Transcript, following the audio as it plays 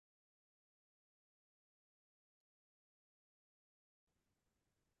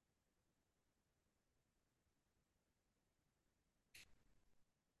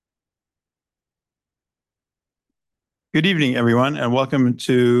Good evening, everyone, and welcome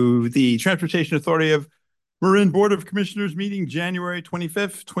to the Transportation Authority of Marin Board of Commissioners meeting January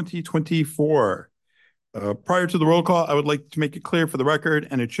 25th, 2024. Prior to the roll call, I would like to make it clear for the record,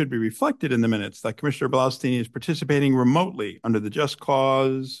 and it should be reflected in the minutes, that Commissioner Blaustein is participating remotely under the Just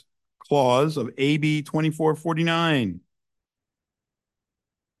Cause clause of AB 2449.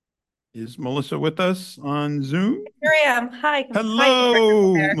 Is Melissa with us on Zoom? Here I am. Hi. Hi, Director Hello,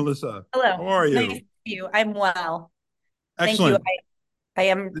 Colbert. Melissa. Hello. How are Nice to you? see you. I'm well. Thank you.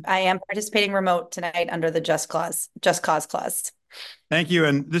 Excellent. I am participating remote tonight under the Just Cause clause. Thank you.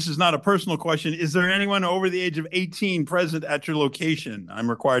 And this is not a personal question. Is there anyone over the age of 18 present at your location? I'm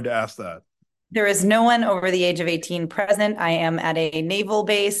required to ask that. There is no one over the age of 18 present. I am at a naval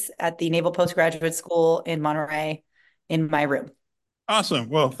base at the Naval Postgraduate School in Monterey in my room. Awesome.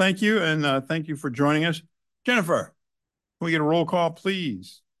 Well, thank you. And thank you for joining us. Jennifer, can we get a roll call,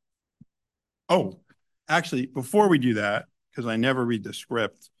 please? Oh, actually, before we do that, because I never read the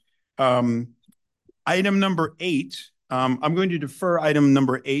script, um, item number 8. I'm going to defer item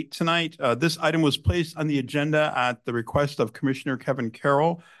number 8 tonight. This item was placed on the agenda at the request of Commissioner Kevin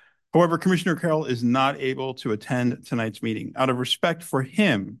Carroll. However, Commissioner Carroll is not able to attend tonight's meeting. Out of respect for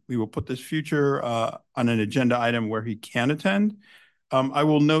him, we will put this future on an agenda item where he can attend. I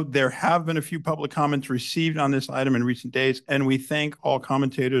will note there have been a few public comments received on this item in recent days, and we thank all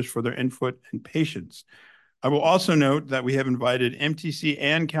commentators for their input and patience. I will also note that we have invited MTC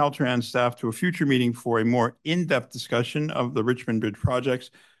and Caltrans staff to a future meeting for a more in-depth discussion of the Richmond Bridge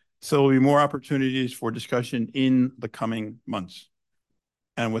projects. So there will be more opportunities for discussion in the coming months.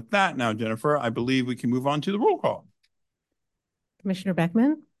 And with that now, Jennifer, I believe we can move on to the roll call. Commissioner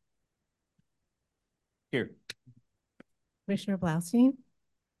Beckman, Here. Commissioner Blaustein,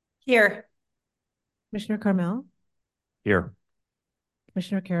 Here. Commissioner Carmel, Here.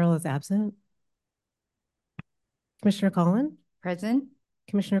 Commissioner Carroll is absent. Commissioner Collin, Present.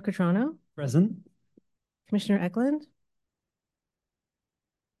 Commissioner Cutrano, Present. Commissioner Eklund,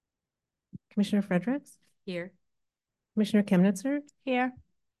 Commissioner Fredericks, Here. Commissioner Chemnitzer, Here.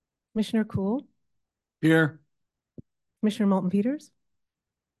 Commissioner Kuhl, Here. Commissioner Moulton Peters,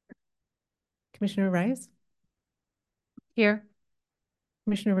 Commissioner Rice, Here.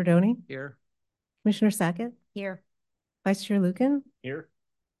 Commissioner Verdoni, Here. Commissioner Sackett, Here. Vice Chair Lucan, Here.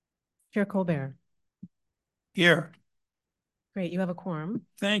 Chair Colbert. Here. Great, you have a quorum.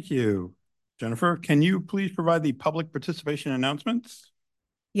 Thank you. Jennifer, can you please provide the public participation announcements?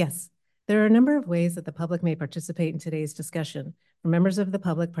 Yes, there are a number of ways that the public may participate in today's discussion. For members of the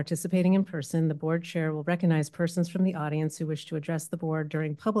public participating in person, the board chair will recognize persons from the audience who wish to address the board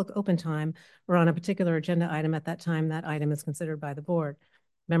during public open time or on a particular agenda item at that time that item is considered by the board.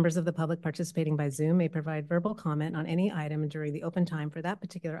 Members of the public participating by Zoom may provide verbal comment on any item during the open time for that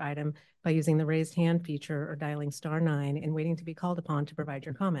particular item by using the raised hand feature or dialing *9 and waiting to be called upon to provide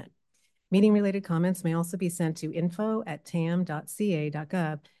your comment. Meeting-related comments may also be sent to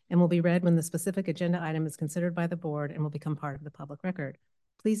info@tam.ca.gov and will be read when the specific agenda item is considered by the board and will become part of the public record.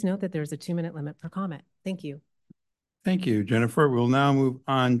 Please note that there's a 2-minute limit per comment. Thank you. Thank you, Jennifer. We'll now move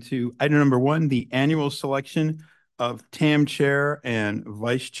on to item number 1, the annual selection of TAM chair and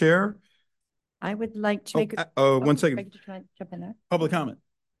vice chair. I would like to make. 1 second. Jump in there. Public comment.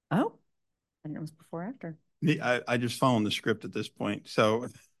 Oh, and it was before or after. I just followed the script at this point. So,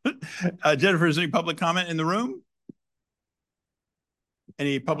 Jennifer, is there any public comment in the room?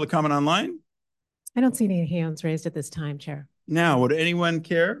 Any public comment online? I don't see any hands raised at this time, Chair. Now, would anyone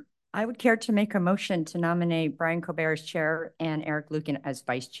care? I would care to make a motion to nominate Brian Colbert as chair and Eric Lucan as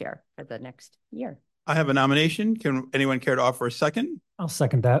vice chair for the next year. I have a nomination. Can anyone care to offer a second? I'll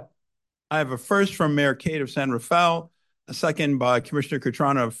second that. I have a first from Mayor Kate of San Rafael, a second by Commissioner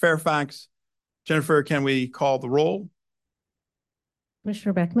Cutrano of Fairfax. Jennifer, can we call the roll?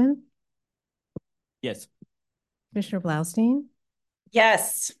 Commissioner Beckman, Yes. Commissioner Blaustein,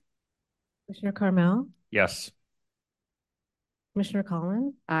 Yes. Commissioner Carmel, Yes. Commissioner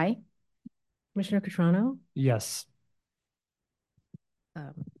Collin, Aye. Commissioner Cutrano, Yes.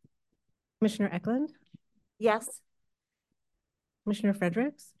 Commissioner Eklund, Yes. Commissioner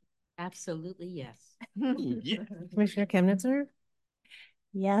Fredericks, Absolutely yes. Yeah. Commissioner Chemnitzer,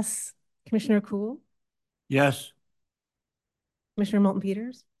 Yes. Commissioner Kuhl, Yes. Commissioner Moulton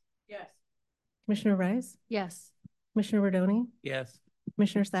Peters, Yes. Commissioner Rice, Yes. Commissioner Verdoni, Yes.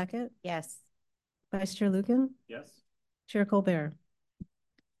 Commissioner Sackett, Yes. Vice Chair Lucan, Yes. Chair Colbert.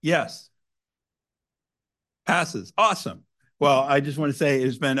 Yes. Passes. Awesome. Well, I just want to say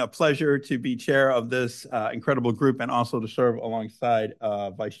it's been a pleasure to be chair of this incredible group and also to serve alongside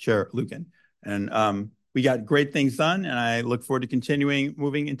Vice Chair Lucan. And we got great things done, and I look forward to continuing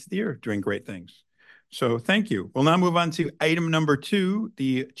moving into the year doing great things. So thank you. We'll now move on to item number 2,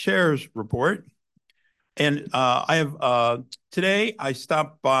 the chair's report. And I have today I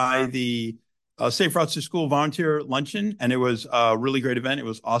stopped by the Safe Routes to School volunteer luncheon, and it was a really great event. It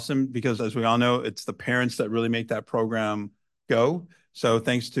was awesome because, as we all know, it's the parents that really make that program go. So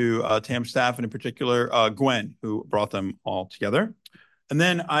thanks to TAM staff and in particular Gwen, who brought them all together. And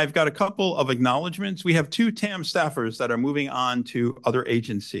then I've got a couple of acknowledgments. We have 2 TAM staffers that are moving on to other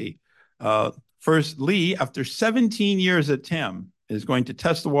agency. First, Lee, after 17 years at TAM, is going to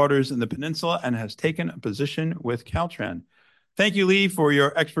test the waters in the peninsula and has taken a position with Caltran. Thank you, Lee, for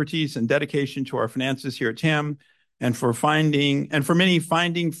your expertise and dedication to our finances here at TAM and for many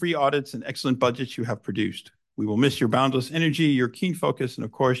finding free audits and excellent budgets you have produced. We will miss your boundless energy, your keen focus, and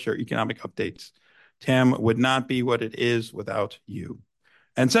of course, your economic updates. TAM would not be what it is without you.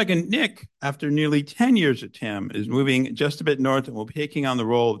 And second, Nick, after nearly 10 years at TAM, is moving just a bit north and will be taking on the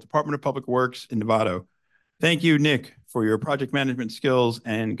role of Department of Public Works in Novato. Thank you, Nick, for your project management skills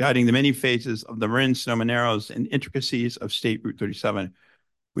and guiding the many phases of the Marin Sonoma Narrows and intricacies of State Route 37.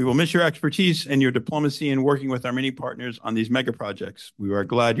 We will miss your expertise and your diplomacy in working with our many partners on these mega projects. We are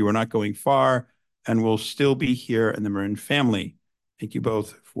glad you are not going far and will still be here in the Marin family. Thank you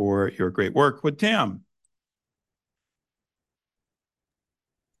both for your great work with TAM.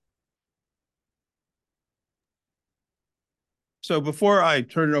 So before I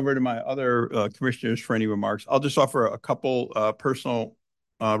turn it over to my other commissioners for any remarks, I'll just offer a couple personal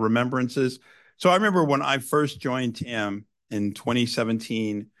remembrances. So I remember when I first joined TAM in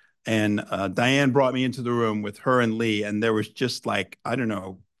 2017, and Diane brought me into the room with her and Lee, and there was just like, I don't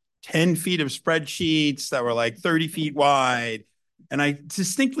know, 10 feet of spreadsheets that were like 30 feet wide. And I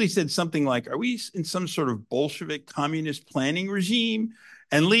distinctly said something like, are we in some sort of Bolshevik communist planning regime?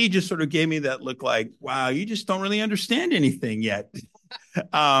 And Lee just sort of gave me that look like, wow, you just don't really understand anything yet.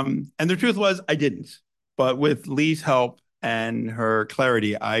 And the truth was, I didn't. But with Lee's help and her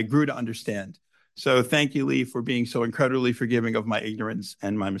clarity, I grew to understand. So thank you, Lee, for being so incredibly forgiving of my ignorance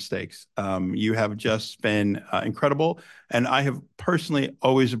and my mistakes. You have just been incredible. And I have personally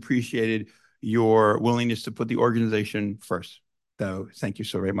always appreciated your willingness to put the organization first. So thank you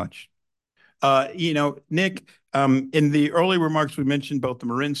so very much. Nick, in the early remarks, we mentioned both the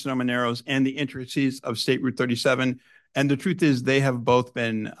Marin Sonoma Narrows and the intricacies of State Route 37. And the truth is they have both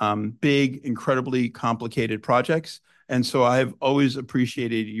been big, incredibly complicated projects. And so I've always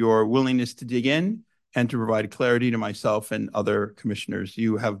appreciated your willingness to dig in and to provide clarity to myself and other commissioners.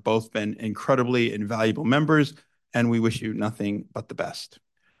 You have both been incredibly invaluable members, and we wish you nothing but the best.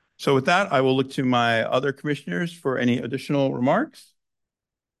 So with that, I will look to my other commissioners for any additional remarks.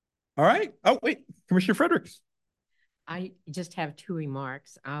 All right. Oh, wait, Commissioner Fredericks. I just have 2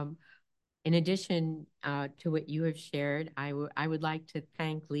 remarks. In addition to what you have shared, I would like to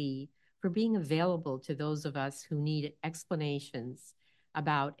thank Lee for being available to those of us who need explanations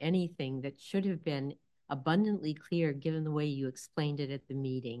about anything that should have been abundantly clear given the way you explained it at the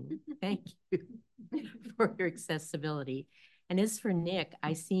meeting. Thank you for your accessibility. And as for Nick,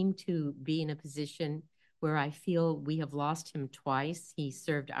 I seem to be in a position where I feel we have lost him twice. He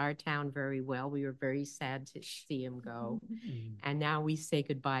served our town very well. We were very sad to see him go. And now we say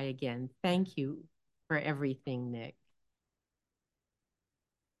goodbye again. Thank you for everything, Nick.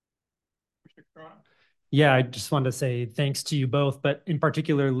 Yeah, I just wanted to say thanks to you both, but in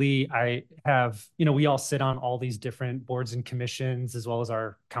particular, Lee, I have, we all sit on all these different boards and commissions, as well as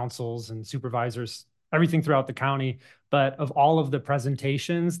our councils and supervisors, everything throughout the county. But of all of the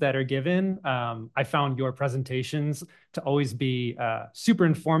presentations that are given, I found your presentations to always be super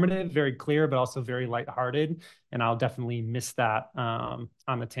informative, very clear, but also very lighthearted. And I'll definitely miss that on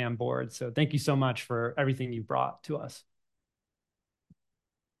the TAM board. So thank you so much for everything you brought to us.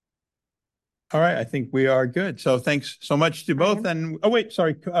 All right, I think we are good. So thanks so much to both. And oh, wait,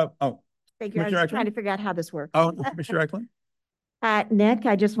 sorry. Thank you. I Commissioner was trying to Eklund? figure out how this works. Oh, Commissioner Eklund? Nick,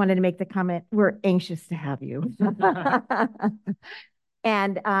 I just wanted to make the comment, we're anxious to have you.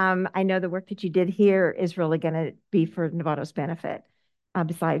 And I know the work that you did here is really going to be for Novato's benefit.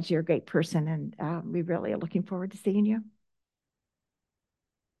 Besides, you're a great person, and we really are looking forward to seeing you.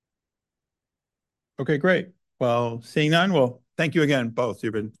 Okay, great. Well, seeing none, well, thank you again, both.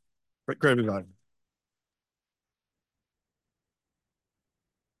 You've been incredibly valuable.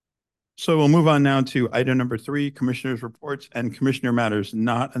 So we'll move on now to item number 3, Commissioners' Reports and Commissioner Matters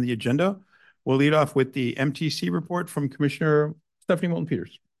not on the agenda. We'll lead off with the MTC report from Commissioner Stephanie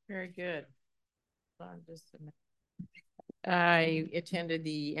Moulton-Peters. Very good. I attended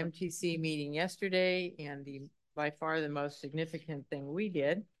the MTC meeting yesterday, and by far the most significant thing we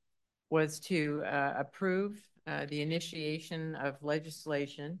did was to approve the initiation of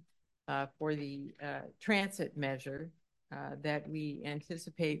legislation for the transit measure that we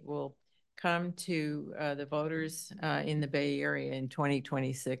anticipate will come to the voters in the Bay Area in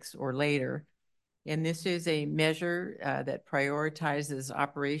 2026 or later. And this is a measure that prioritizes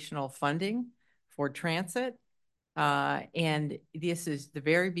operational funding for transit. And this is the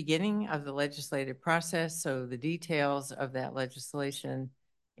very beginning of the legislative process. So the details of that legislation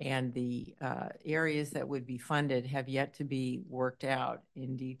and the areas that would be funded have yet to be worked out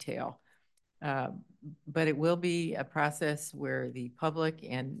in detail. But it will be a process where the public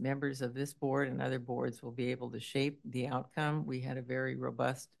and members of this board and other boards will be able to shape the outcome. We had a very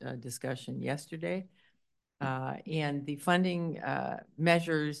robust discussion yesterday. And the funding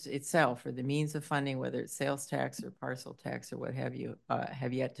measures itself, or the means of funding, whether it's sales tax or parcel tax or what have you,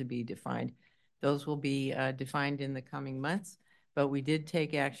 have yet to be defined. Those will be defined in the coming months, but we did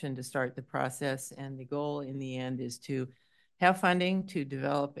take action to start the process, and the goal in the end is to have funding to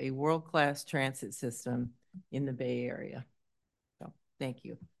develop a world-class transit system in the Bay Area. So thank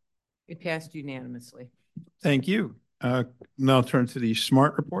you. It passed unanimously. Thank you. Now I'll turn to the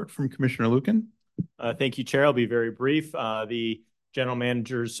SMART report from Commissioner Lucan. Thank you, Chair. I'll be very brief. The general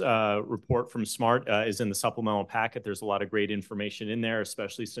manager's report from SMART is in the supplemental packet. There's a lot of great information in there,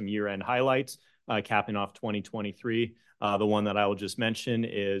 especially some year-end highlights capping off 2023. The one that I will just mention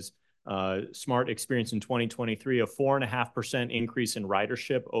is SMART experienced in 2023 a 4.5% increase in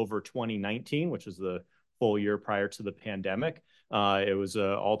ridership over 2019, which is the full year prior to the pandemic. It was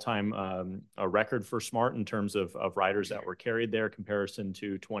an all-time a record for SMART in terms of riders that were carried there, comparison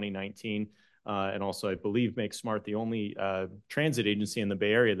to 2019. And also, I believe, makes SMART the only transit agency in the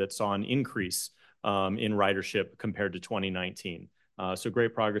Bay Area that saw an increase in ridership compared to 2019. So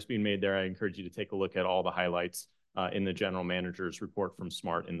great progress being made there. I encourage you to take a look at all the highlights in the general manager's report from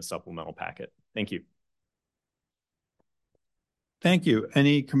SMART in the supplemental packet. Thank you. Thank you.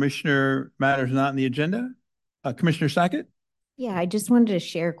 Any commissioner matters not on the agenda? Commissioner Sackett? Yeah, I just wanted to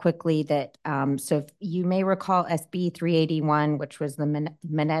share quickly that, so if you may recall SB 381, which was the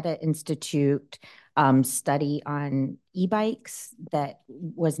Mineta Institute study on e-bikes that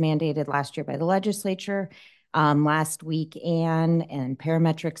was mandated last year by the legislature. Last week, Anne and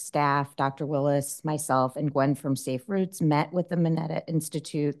parametric staff, Dr. Willis, myself, and Gwen from Safe Routes met with the Mineta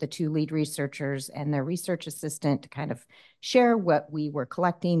Institute, the two lead researchers and their research assistant, to kind of share what we were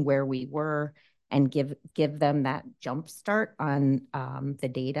collecting, where we were, and give them that jump start on the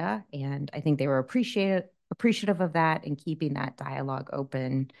data. And I think they were appreciative of that and keeping that dialogue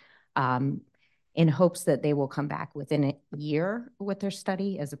open in hopes that they will come back within a year with their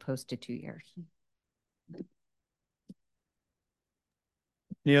study as opposed to 2 years.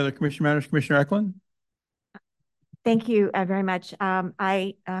 Any other commission matters? Commissioner Eklund? Thank you very much.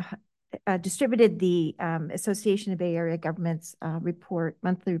 I distributed the Association of Bay Area Governments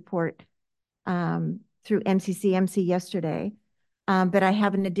monthly report through MCCMC yesterday. But I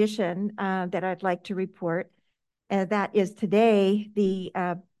have an addition that I'd like to report. That is today, the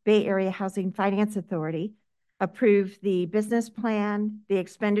Bay Area Housing Finance Authority approved the business plan, the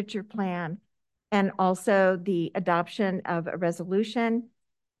expenditure plan, and also the adoption of a resolution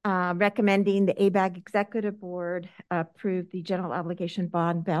recommending the ABAG Executive Board approve the general obligation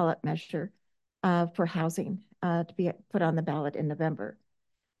bond ballot measure for housing to be put on the ballot in November.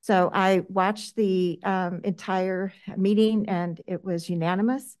 So I watched the entire meeting, and it was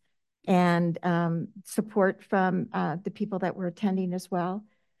unanimous, and support from the people that were attending as well.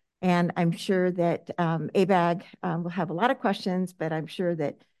 And I'm sure that ABAG will have a lot of questions, but I'm sure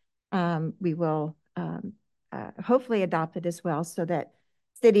that we will hopefully adopt it as well, so that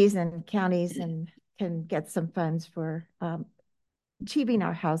cities and counties can get some funds for achieving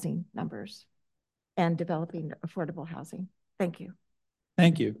our housing numbers and developing affordable housing. Thank you.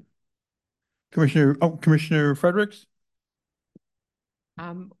 Thank you. Commissioner Fredericks?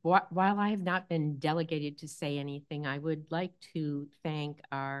 While I have not been delegated to say anything, I would like to thank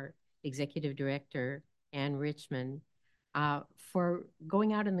our executive director, Ann Richmond, for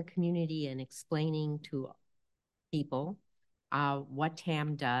going out in the community and explaining to people what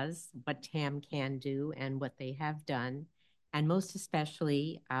TAM does, what TAM can do, and what they have done, and most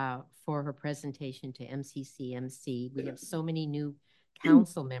especially for her presentation to MCCMC. We have so many new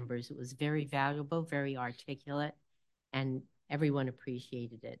council members. It was very valuable, very articulate, and everyone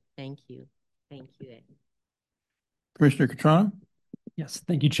appreciated it. Thank you. Thank you. Commissioner Catrona? Yes,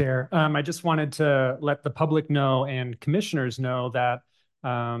 thank you, Chair. I just wanted to let the public know and commissioners know that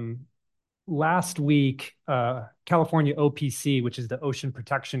last week, California OPC, which is the Ocean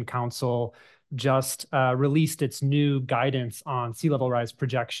Protection Council, just released its new guidance on sea level rise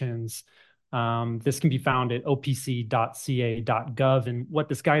projections This can be found at opc.ca.gov. And what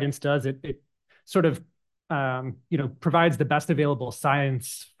this guidance does, it sort of provides the best available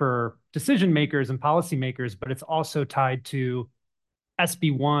science for decision makers and policymakers, but it's also tied to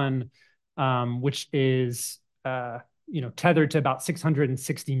SB1, which is tethered to about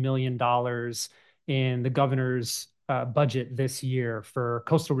 $660 million in the governor's budget this year for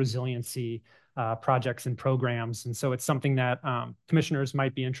coastal resiliency projects and programs. And so it's something that commissioners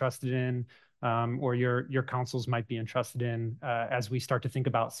might be interested in, or your councils might be interested in as we start to think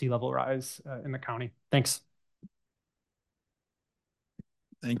about sea level rise in the county. Thanks.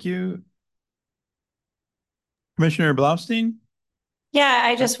 Thank you. Commissioner Blaustein? Yeah,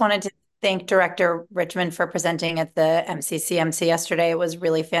 I just wanted to thank Director Richmond for presenting at the MCCMC yesterday. It was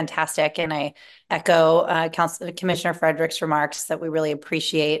really fantastic. And I echo Commissioner Frederick's remarks that we really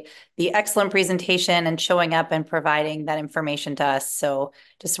appreciate the excellent presentation and showing up and providing that information to us. So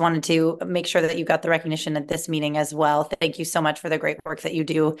just wanted to make sure that you got the recognition at this meeting as well. Thank you so much for the great work that you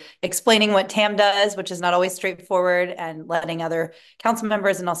do, explaining what TAM does, which is not always straightforward, and letting other council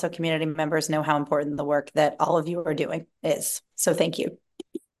members and also community members know how important the work that all of you are doing is. So thank you.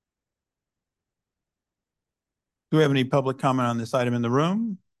 Do we have any public comment on this item in the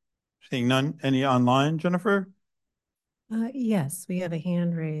room? Seeing none. Any online, Jennifer? Yes, we have a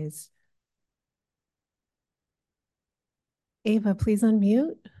hand raised. Ava, please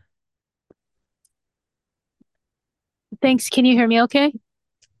unmute. Thanks. Can you hear me okay?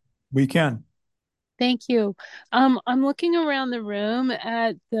 We can. Thank you. I'm looking around the room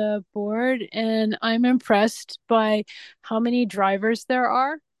at the board and I'm impressed by how many drivers there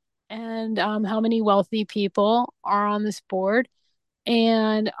are and how many wealthy people are on this board.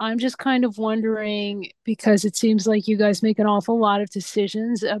 And I'm just kind of wondering, because it seems like you guys make an awful lot of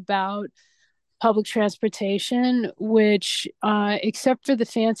decisions about public transportation, which, except for the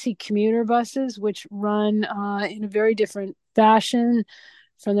fancy commuter buses, which run in a very different fashion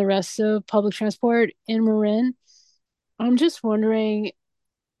from the rest of public transport in Marin, I'm just wondering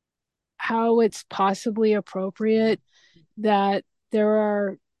how it's possibly appropriate that there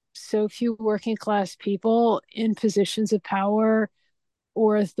are so few working class people in positions of power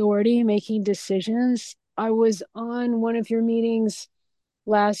or authority making decisions. I was on one of your meetings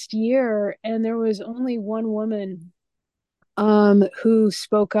last year and there was only one woman who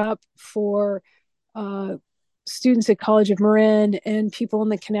spoke up for students at College of Marin and people in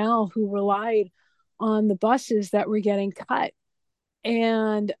the canal who relied on the buses that were getting cut.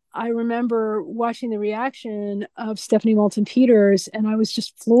 And I remember watching the reaction of Stephanie Moulton Peters, and I was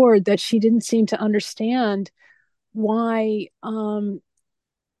just floored that she didn't seem to understand why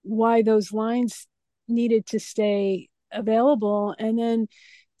those lines needed to stay available. And then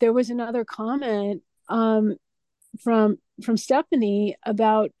there was another comment from Stephanie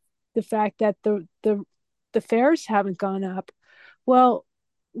about the fact that the fares haven't gone up. Well,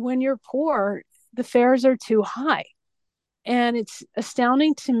 when you're poor, the fares are too high. And it's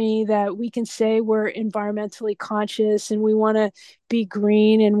astounding to me that we can say we're environmentally conscious and we want to be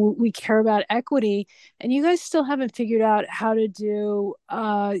green and we care about equity. And you guys still haven't figured out how to do,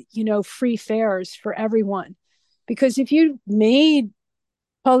 free fares for everyone. Because if you made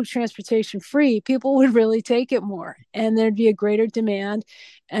public transportation free, people would really take it more and there'd be a greater demand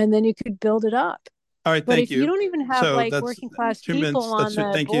and then you could build it up. All right, but thank if you. you don't even have working class people on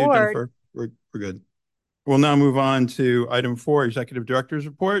the Thank you, board. Jennifer. We're good. We'll now move on to item 4, Executive Director's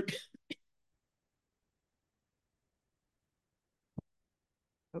Report.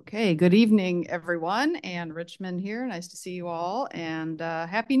 Okay, good evening, everyone. And Richmond here. Nice to see you all. And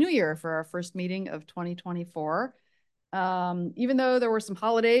Happy New Year for our first meeting of 2024. Even though there were some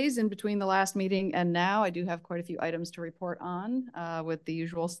holidays in between the last meeting and now, I do have quite a few items to report on with the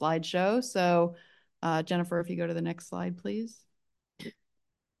usual slideshow. So Jennifer, if you go to the next slide, please.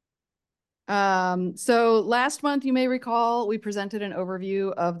 So last month, you may recall, we presented an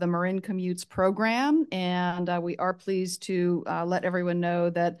overview of the Marin Commutes program, and we are pleased to let everyone know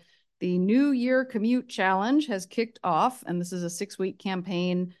that the New Year Commute Challenge has kicked off, and this is a 6-week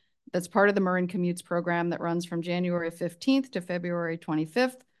campaign that's part of the Marin Commutes program that runs from January 15th to February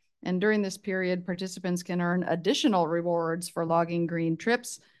 25th. And during this period, participants can earn additional rewards for logging green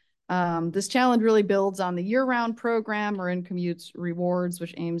trips. This challenge really builds on the year-round program, Marin Commutes Rewards,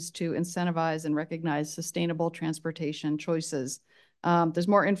 which aims to incentivize and recognize sustainable transportation choices. There's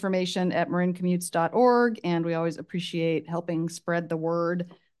more information at marincommutes.org, and we always appreciate helping spread the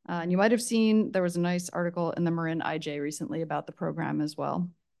word. And you might have seen there was a nice article in the Marin IJ recently about the program as well.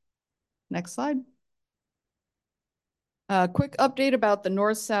 Next slide. A quick update about the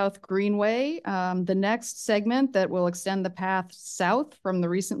North-South Greenway. The next segment that will extend the path south from the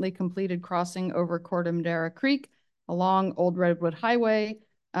recently completed crossing over Corte Madera Creek along Old Redwood Highway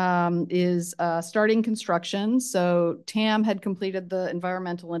is starting construction. So TAM had completed the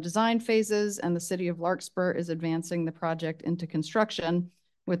environmental and design phases, and the city of Larkspur is advancing the project into construction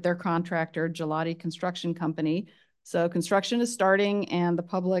with their contractor, Gelati Construction Company. So construction is starting, and the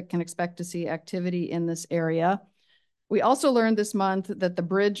public can expect to see activity in this area. We also learned this month that the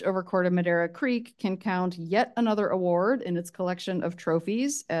bridge over Corte Madera Creek can count yet another award in its collection of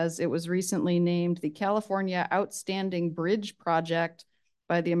trophies, as it was recently named the California Outstanding Bridge Project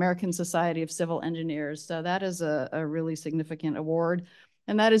by the American Society of Civil Engineers. So that is a really significant award.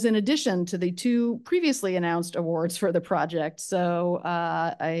 And that is in addition to the 2 previously announced awards for the project. So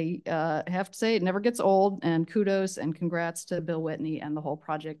I have to say it never gets old, and kudos and congrats to Bill Whitney and the whole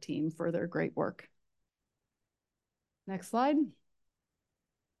project team for their great work. Next slide.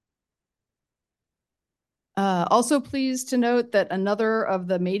 Also pleased to note that another of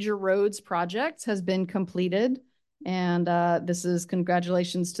the major roads projects has been completed. And this is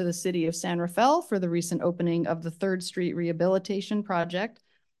congratulations to the city of San Rafael for the recent opening of the 3rd Street Rehabilitation Project.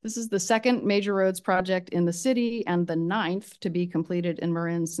 This is the 2nd major roads project in the city and the 9th to be completed in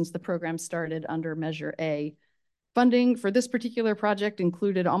Marin since the program started under Measure A. Funding for this particular project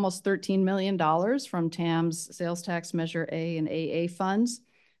included almost $13 million from TAM's sales tax Measure A and AA funds.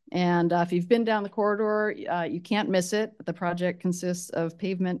 And if you've been down the corridor, you can't miss it. The project consists of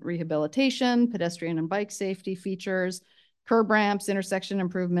pavement rehabilitation, pedestrian and bike safety features, curb ramps, intersection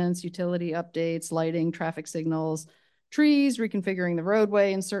improvements, utility updates, lighting, traffic signals, trees, reconfiguring the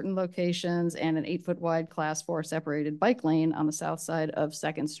roadway in certain locations, and an 8-foot wide Class 4 separated bike lane on the south side of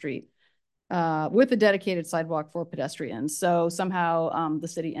 2nd Street. With a dedicated sidewalk for pedestrians. So somehow the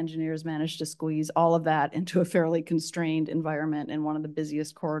city engineers managed to squeeze all of that into a fairly constrained environment in one of the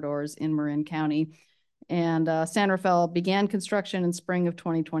busiest corridors in Marin County. And San Rafael began construction in spring of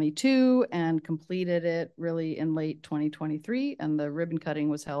 2022 and completed it really in late 2023. And the ribbon cutting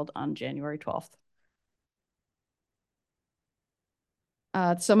was held on January 12th.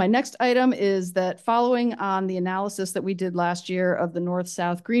 So my next item is that following on the analysis that we did last year of the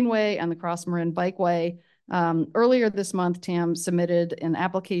North-South Greenway and the Cross Marin Bikeway, earlier this month, TAM submitted an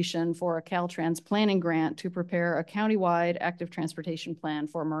application for a Caltrans planning grant to prepare a countywide active transportation plan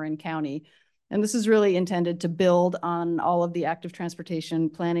for Marin County. And this is really intended to build on all of the active transportation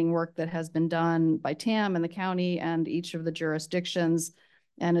planning work that has been done by TAM and the county and each of the jurisdictions.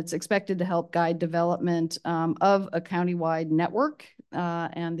 And it's expected to help guide development of a countywide network.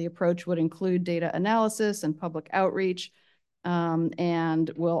 And the approach would include data analysis and public outreach, and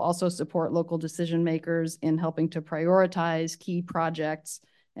will also support local decision makers in helping to prioritize key projects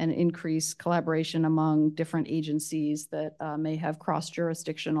and increase collaboration among different agencies that may have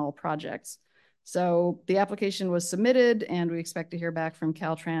cross-jurisdictional projects. So the application was submitted, and we expect to hear back from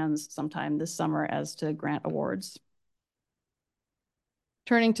Caltrans sometime this summer as to grant awards.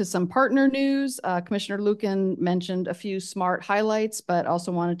 Turning to some partner news, Commissioner Lucan mentioned a few SMART highlights, but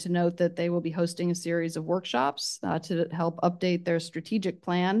also wanted to note that they will be hosting a series of workshops to help update their strategic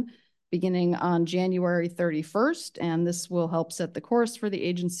plan beginning on January 31st. And this will help set the course for the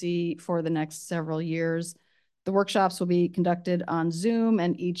agency for the next several years. The workshops will be conducted on Zoom,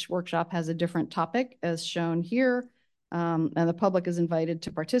 and each workshop has a different topic as shown here. And the public is invited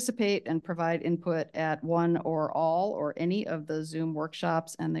to participate and provide input at one or all or any of the Zoom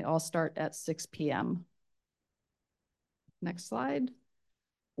workshops, and they all start at 6 p.m. Next slide.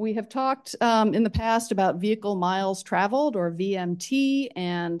 We have talked in the past about vehicle miles traveled, or VMT,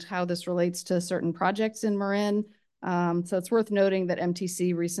 and how this relates to certain projects in Marin. So it's worth noting that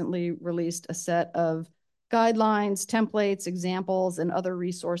MTC recently released a set of guidelines, templates, examples, and other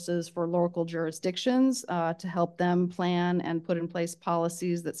resources for local jurisdictions to help them plan and put in place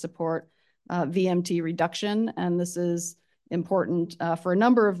policies that support VMT reduction. And this is important for a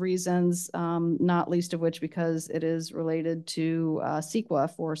number of reasons, not least of which because it is related to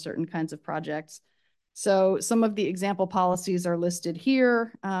CEQA for certain kinds of projects. So some of the example policies are listed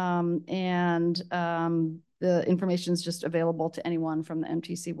here, and the information is just available to anyone from the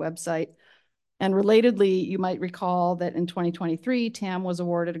MTC website. And relatedly, you might recall that in 2023, TAM was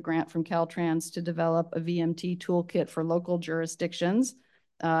awarded a grant from Caltrans to develop a VMT toolkit for local jurisdictions.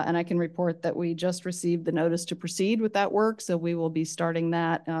 And I can report that we just received the notice to proceed with that work. So we will be starting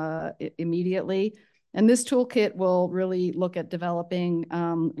that immediately. And this toolkit will really look at developing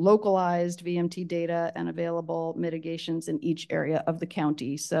localized VMT data and available mitigations in each area of the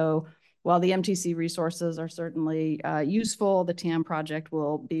county. So while the MTC resources are certainly useful, the TAM project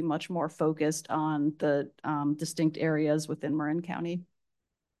will be much more focused on the distinct areas within Marin County.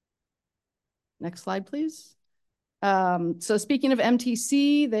 Next slide, please. So speaking of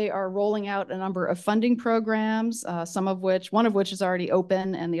MTC, they are rolling out a number of funding programs, one of which is already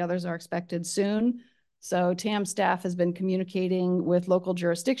open and the others are expected soon. So TAM staff has been communicating with local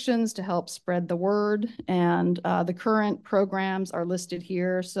jurisdictions to help spread the word, and the current programs are listed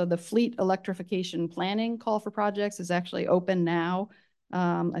here. So the fleet electrification planning call for projects is actually open now.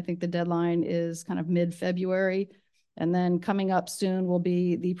 I think the deadline is kind of mid-February. And then coming up soon will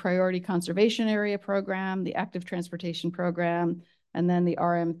be the Priority Conservation Area Program, the Active Transportation Program, and then the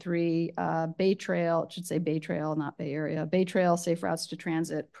RM3 Bay Trail, it should say Bay Trail, not Bay Area, Bay Trail Safe Routes to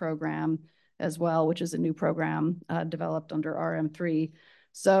Transit Program as well, which is a new program developed under RM3.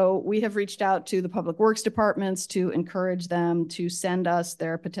 So we have reached out to the public works departments to encourage them to send us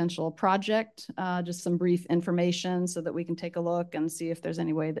their potential project, just some brief information so that we can take a look and see if there's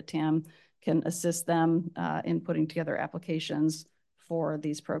any way that TAM can assist them in putting together applications for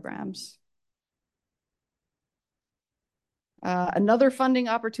these programs. Another funding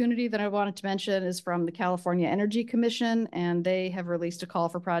opportunity that I wanted to mention is from the California Energy Commission, and they have released a call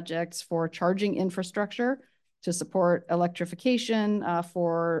for projects for charging infrastructure to support electrification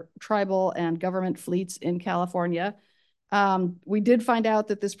for tribal and government fleets in California. We did find out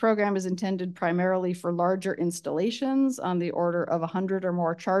that this program is intended primarily for larger installations on the order of 100 or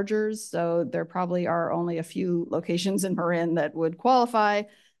more chargers. So there probably are only a few locations in Marin that would qualify.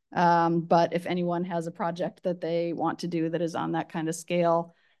 But if anyone has a project that they want to do that is on that kind of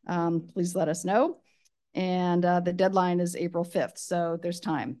scale, please let us know. And the deadline is April 5th. So there's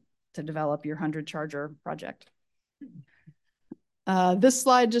time to develop your 100 charger project. This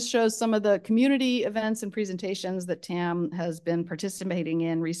slide just shows some of the community events and presentations that TAM has been participating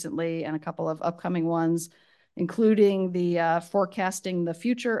in recently, and a couple of upcoming ones, including the Forecasting the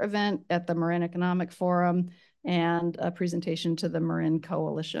Future event at the Marin Economic Forum and a presentation to the Marin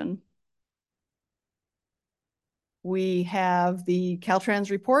Coalition. We have the Caltrans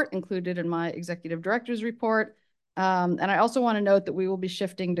report included in my executive director's report. And I also want to note that we will be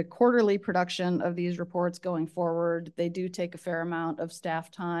shifting to quarterly production of these reports going forward. They do take a fair amount of staff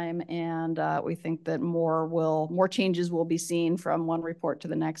time, and we think that more changes will be seen from one report to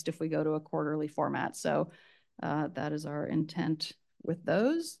the next if we go to a quarterly format. So that is our intent with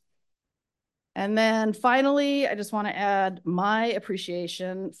those. And then finally, I just want to add my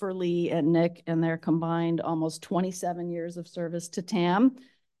appreciation for Lee and Nick and their combined almost 27 years of service to TAM.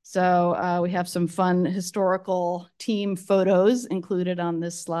 So we have some fun historical team photos included on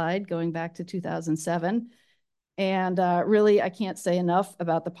this slide going back to 2007. And really, I can't say enough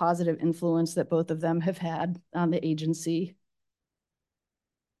about the positive influence that both of them have had on the agency.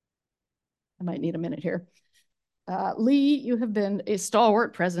 I might need a minute here. Lee, you have been a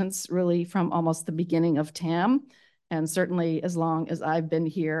stalwart presence really from almost the beginning of TAM, and certainly as long as I've been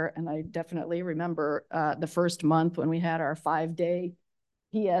here. And I definitely remember the first month when we had our 5-day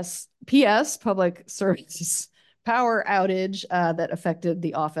PS public services power outage that affected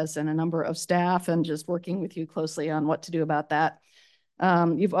the office and a number of staff, and just working with you closely on what to do about that.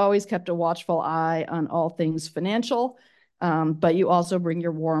 You've always kept a watchful eye on all things financial, but you also bring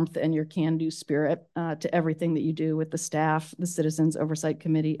your warmth and your can-do spirit to everything that you do with the staff, the Citizens Oversight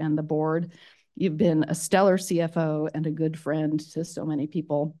Committee, and the board. You've been a stellar CFO and a good friend to so many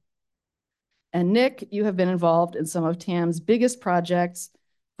people. And Nick, you have been involved in some of TAM's biggest projects,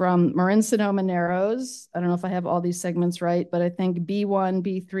 from Marin-Sonoma Narrows. I don't know if I have all these segments right, but I think B1,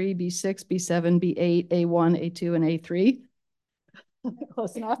 B3, B6, B7, B8, A1, A2, and A3.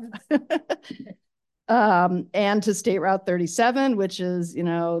 Close enough. And to State Route 37, which is,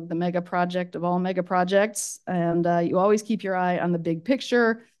 the mega project of all mega projects. And you always keep your eye on the big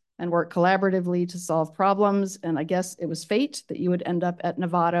picture and work collaboratively to solve problems. And I guess it was fate that you would end up at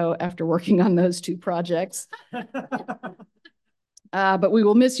Novato after working on those two projects. But we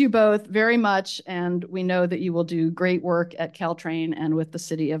will miss you both very much, and we know that you will do great work at Caltrain and with the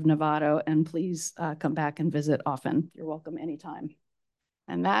city of Novato, and please come back and visit often. You're welcome anytime.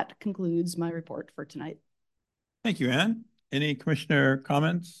 And that concludes my report for tonight. Thank you, Ann. Any commissioner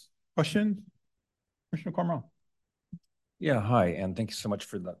comments, questions? Commissioner Cornwell. Yeah, hi, and thank you so much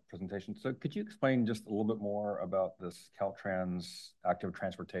for that presentation. So could you explain just a little bit more about this Caltrans active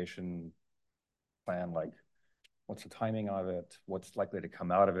transportation plan? Like, what's the timing of it? What's likely to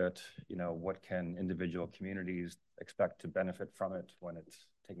come out of it? What can individual communities expect to benefit from it when it's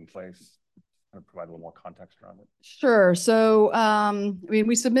taking place? Kind of provide a little more context around it. Sure. So,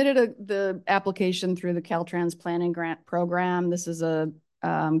 we submitted the application through the Caltrans Planning Grant Program. This is a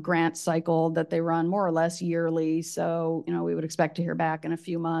grant cycle that they run more or less yearly. So, we would expect to hear back in a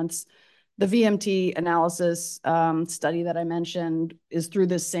few months. The VMT analysis study that I mentioned is through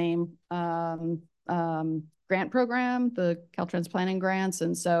this same grant program, the Caltrans planning grants.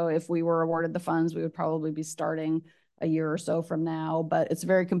 And so if we were awarded the funds, we would probably be starting a year or so from now, but it's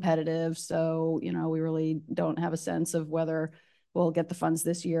very competitive. So, we really don't have a sense of whether we'll get the funds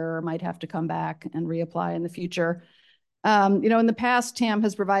this year or might have to come back and reapply in the future. In the past, TAM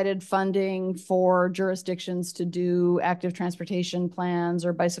has provided funding for jurisdictions to do active transportation plans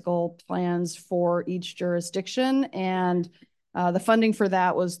or bicycle plans for each jurisdiction. And the funding for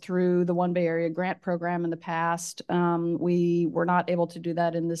that was through the One Bay Area grant program in the past. We were not able to do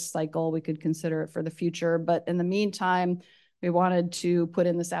that in this cycle. We could consider it for the future. But in the meantime, we wanted to put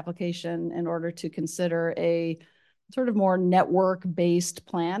in this application in order to consider a sort of more network-based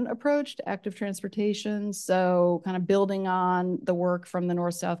plan approach to active transportation. So kind of building on the work from the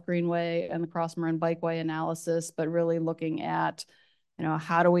North-South Greenway and the Cross Marin Bikeway analysis, but really looking at,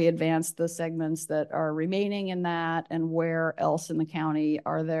 how do we advance the segments that are remaining in that, and where else in the county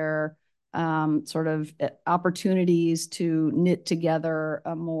are there sort of opportunities to knit together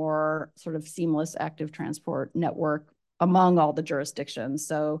a more sort of seamless active transport network among all the jurisdictions.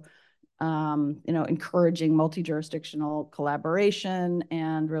 So encouraging multi-jurisdictional collaboration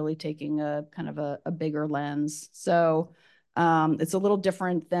and really taking a kind of a bigger lens. So it's a little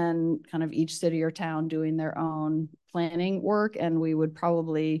different than kind of each city or town doing their own planning work. And we would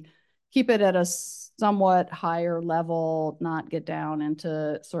probably keep it at a somewhat higher level, not get down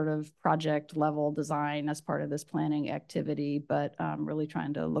into sort of project level design as part of this planning activity, but really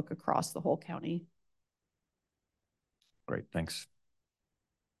trying to look across the whole county. Great, thanks.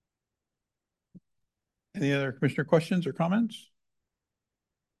 Any other commissioner questions or comments?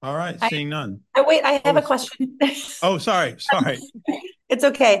 All right, seeing none. Wait, I have a question. Oh, sorry. It's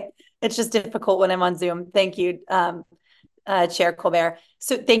okay. It's just difficult when I'm on Zoom. Thank you, Chair Colbert.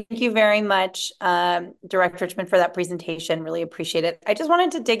 So thank you very much, Director Richmond, for that presentation. Really appreciate it. I just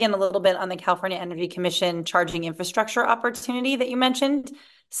wanted to dig in a little bit on the California Energy Commission charging infrastructure opportunity that you mentioned,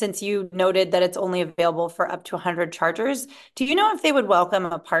 since you noted that it's only available for up to 100 chargers. Do you know if they would welcome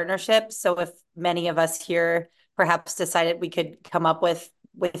a partnership? So if many of us here perhaps decided we could come up with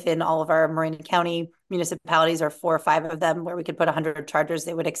within all of our Marin County municipalities, or 4 or 5 of them, where we could put 100 chargers,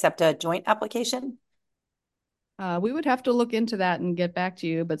 they would accept a joint application? We would have to look into that and get back to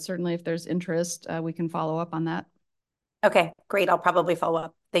you, but certainly if there's interest, we can follow up on that. Okay, great. I'll probably follow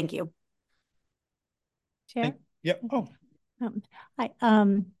up. Thank you. Chair? Yep. Oh. Hi,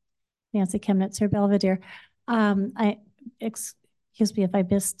 Nancy Chemnitzer, Belvedere. Excuse me if I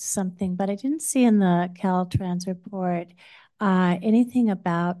missed something, but I didn't see in the Caltrans report anything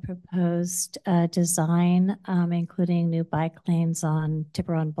about proposed design, including new bike lanes on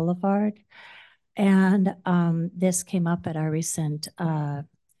Tiburon Boulevard. And this came up at our recent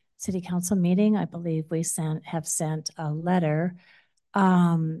city council meeting. I believe we have sent a letter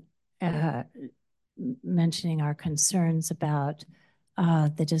mentioning our concerns about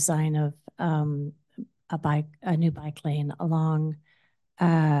the design of a new bike lane along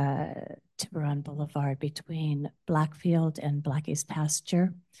Tiburon Boulevard between Blackfield and Blackie's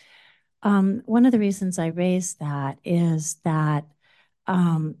Pasture. One of the reasons I raised that is that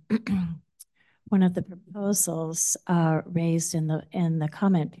one of the proposals raised in the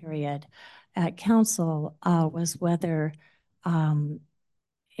comment period at council was whether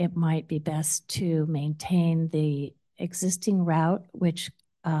it might be best to maintain the existing route, which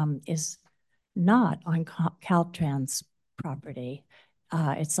is not on Caltrans property.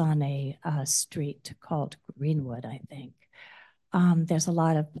 It's on a street called Greenwood, I think. There's a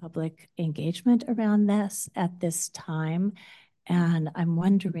lot of public engagement around this at this time. And I'm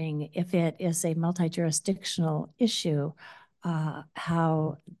wondering if it is a multi-jurisdictional issue,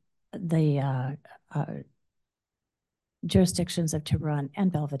 how the jurisdictions of Tiburon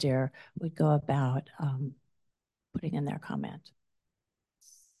and Belvedere would go about putting in their comment.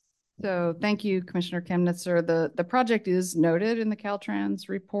 So thank you, Commissioner Chemnitzer. The project is noted in the Caltrans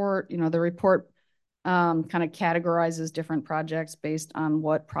report. The report kind of categorizes different projects based on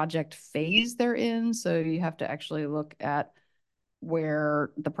what project phase they're in. So you have to actually look at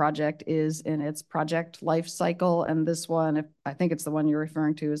where the project is in its project life cycle. And this one, I think it's the one you're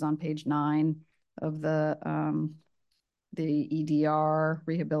referring to, is on page 9 of the EDR,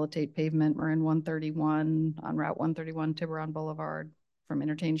 Rehabilitate Pavement. We're in 131 on Route 131, Tiburon Boulevard, from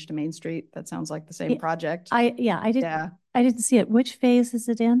Interchange to Main Street. That sounds like the same project. I didn't see it. Which phase is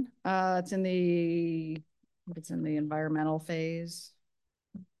it in? It's in the environmental phase.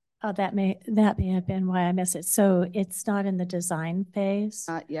 Oh, that may have been why I missed it. So it's not in the design phase?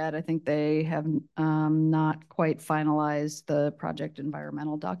 Not yet. I think they have not quite finalized the project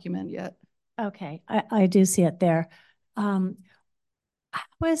environmental document yet. Okay, I do see it there. How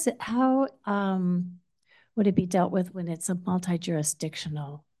would it be dealt with when it's a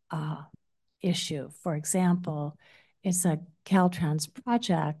multi-jurisdictional issue? For example, it's a Caltrans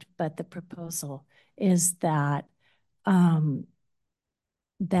project, but the proposal is that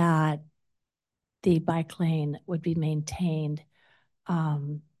that the bike lane would be maintained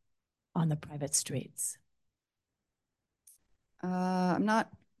on the private streets. I'm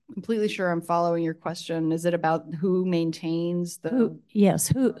not completely sure I'm following your question. Is it about who maintains the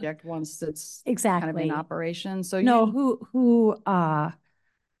who project once it's exactly kind of in operation? So no, who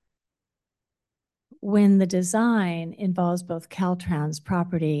when the design involves both Caltrans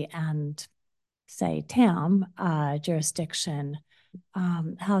property and say TAM jurisdiction,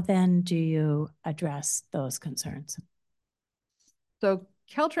 how then do you address those concerns? So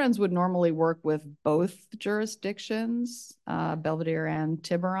Caltrans would normally work with both jurisdictions, Belvedere and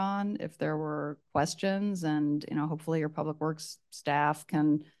Tiburon, if there were questions, and hopefully your public works staff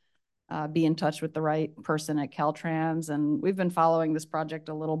can be in touch with the right person at Caltrans. And we've been following this project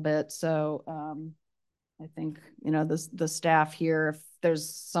a little bit, so I think the staff here, if there's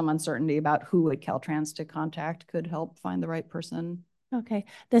some uncertainty about who at Caltrans to contact, could help find the right person. Okay.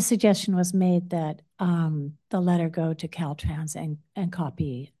 The suggestion was made that the letter go to Caltrans and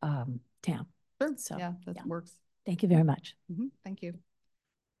copy TAM. Sure. So, yeah, that works. Thank you very much. Thank you.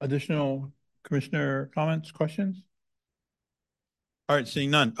 Additional commissioner comments, questions? All right,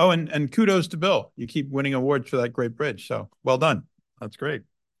 seeing none. Oh, and kudos to Bill. You keep winning awards for that great bridge. So well done. That's great.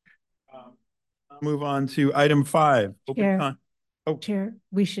 I'll move on to item 5. Chair, Chair,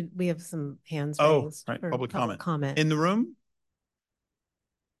 we have some hands raised. Right. For Public comment. In the room?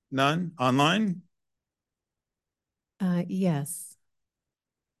 None? Online? Yes.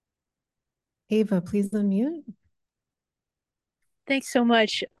 Ava, please unmute. Thanks so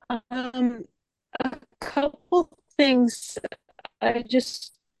much. A couple things. I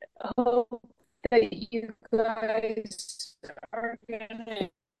just hope that you guys are gonna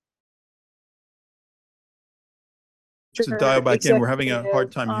to dial back in. We're having a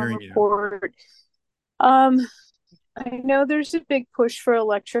hard time hearing report. I know there's a big push for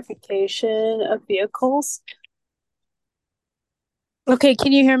electrification of vehicles. Okay,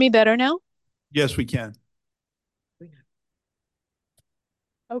 can you hear me better now? Yes, we can.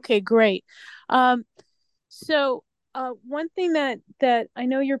 Okay, great. So one thing that I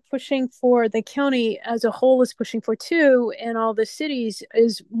know you're pushing for, the county as a whole is pushing for too, and all the cities,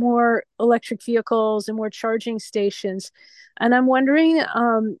 is more electric vehicles and more charging stations. And I'm wondering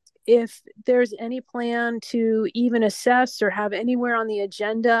if there's any plan to even assess or have anywhere on the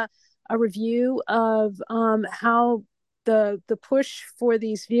agenda a review of how the push for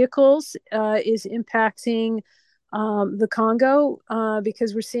these vehicles is impacting the Congo,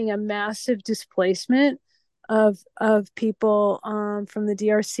 because we're seeing a massive displacement of people from the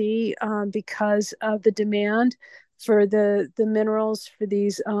DRC because of the demand for the minerals for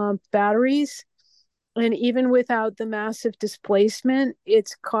these batteries. And even without the massive displacement,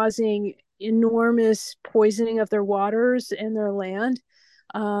 it's causing enormous poisoning of their waters and their land.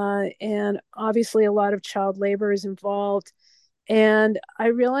 And obviously a lot of child labor is involved. And I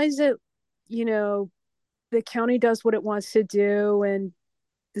realize that, the county does what it wants to do and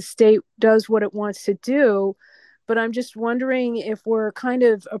the state does what it wants to do. But I'm just wondering if we're kind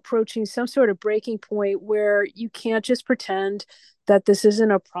of approaching some sort of breaking point where you can't just pretend that this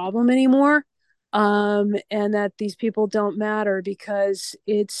isn't a problem anymore, and that these people don't matter, because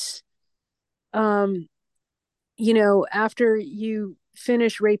it's, after you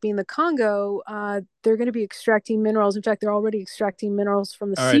finish raping the Congo, they're going to be extracting minerals. In fact, they're already extracting minerals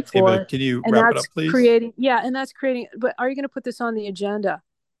from the seafloor. Ava, can you wrap it up, please? And that's creating, but are you going to put this on the agenda?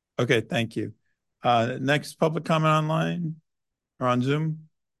 Okay, thank you. Next public comment online or on Zoom?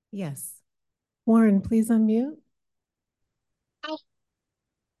 Yes. Warren, please unmute.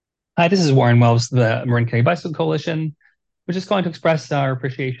 Hi, this is Warren Wells, the Marin County Bicycle Coalition. We're just going to express our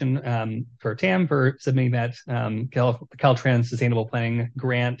appreciation for TAM for submitting that Caltrans Sustainable Planning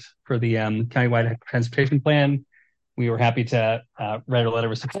Grant for the countywide transportation plan. We were happy to write a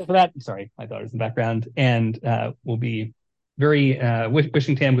letter of support for that. Sorry, my daughter's in the background. And we'll be very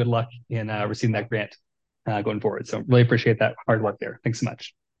wishing TAM good luck in receiving that grant going forward. So really appreciate that hard work there. Thanks so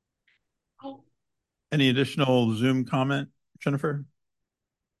much. Any additional Zoom comment, Jennifer?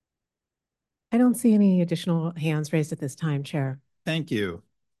 I don't see any additional hands raised at this time, Chair. Thank you.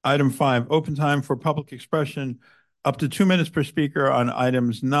 Item 5, open time for public expression Up to 2 minutes per speaker on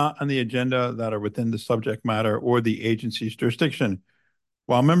items not on the agenda that are within the subject matter or the agency's jurisdiction.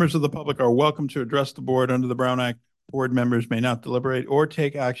 While members of the public are welcome to address the board under the Brown Act, board members may not deliberate or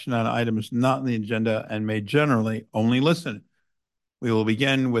take action on items not on the agenda and may generally only listen. We will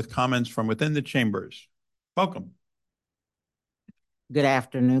begin with comments from within the chambers. Welcome. Good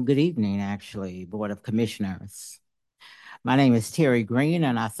afternoon, good evening, actually, Board of Commissioners. My name is Terry Green,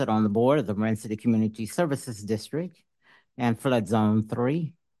 and I sit on the board of the Marin City Community Services District and Flood Zone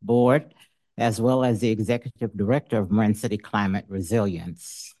 3 Board, as well as the Executive Director of Marin City Climate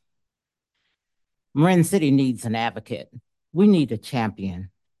Resilience. Marin City needs an advocate. We need a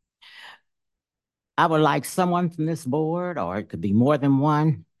champion. I would like someone from this board, or it could be more than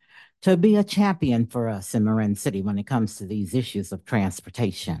one, to be a champion for us in Marin City when it comes to these issues of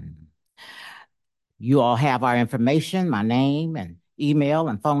transportation. You all have our information, my name and email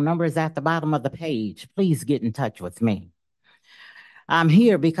and phone numbers at the bottom of the page. Please get in touch with me. I'm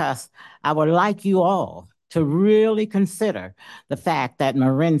here because I would like you all to really consider the fact that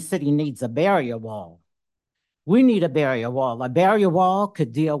Marin City needs a barrier wall. We need a barrier wall. A barrier wall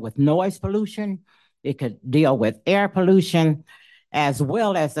could deal with noise pollution. It could deal with air pollution, as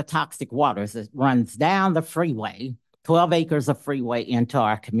well as the toxic waters that runs down the freeway, 12 acres of freeway into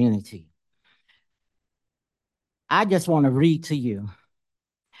our community. I just want to read to you.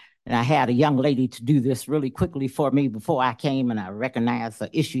 And I had a young lady to do this really quickly for me before I came, and I recognize the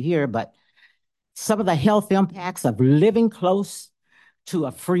issue here, but some of the health impacts of living close to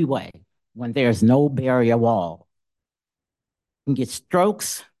a freeway when there's no barrier wall. You can get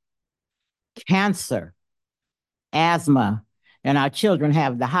strokes, cancer, asthma, and our children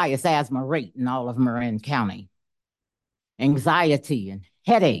have the highest asthma rate in all of Marin County. Anxiety and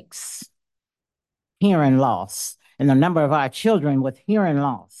headaches, hearing loss, and the number of our children with hearing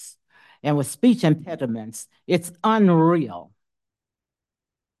loss and with speech impediments, it's unreal.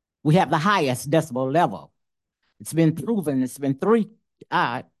 We have the highest decibel level. It's been proven. It's been 3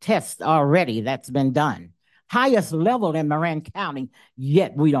 tests already that's been done. Highest level in Marin County,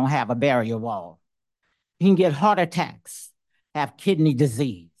 yet we don't have a barrier wall. You can get heart attacks, have kidney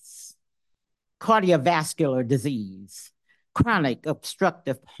disease, cardiovascular disease, chronic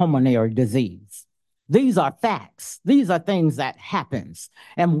obstructive pulmonary disease. These are facts. These are things that happens,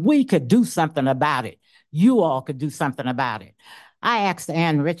 and we could do something about it. You all could do something about it. I asked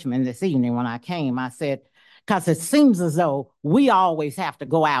Ann Richmond this evening when I came, I said, because it seems as though we always have to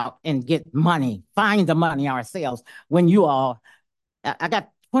go out and get money, find the money ourselves when you all, I got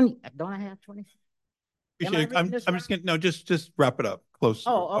 20, don't I have 20? I'm just going to, no, just wrap it up. Close.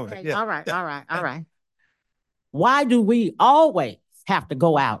 Oh, okay. Yeah. All right. Why do we always have to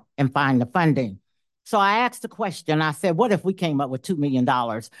go out and find the funding? So I asked the question, I said, what if we came up with $2 million?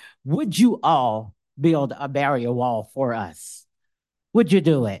 Would you all build a barrier wall for us? Would you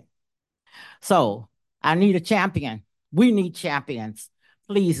do it? So I need a champion. We need champions.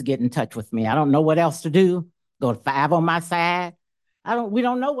 Please get in touch with me. I don't know what else to do. Go to 5 on my side. We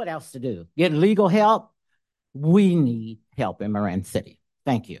don't know what else to do. Get legal help. We need help in Marin City.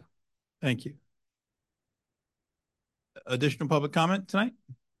 Thank you. Thank you. Additional public comment tonight?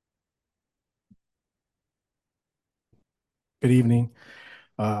 Good evening.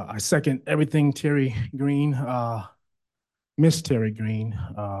 I second everything Terry Green, Miss Terry Green,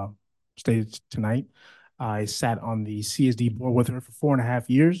 stated tonight. I sat on the CSD board with her for 4.5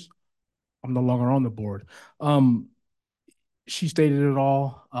 years. I'm no longer on the board. She stated it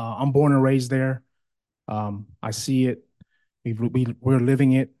all. I'm born and raised there. I see it. We're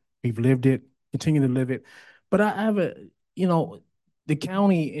living it. We've lived it, continue to live it. But I have the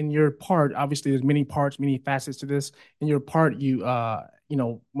county in your part, obviously there's many parts, many facets to this. In your part, you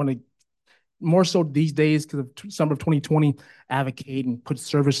want to more so these days because of summer of 2020, advocate and put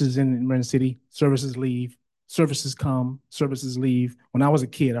services in Marin City. Services leave, services come, services leave. When I was a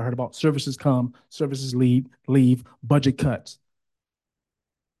kid, I heard about services come, services leave, budget cuts.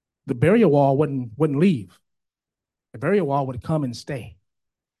 The barrier wall wouldn't leave. The barrier wall would come and stay.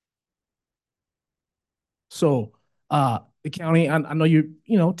 So the county, I know you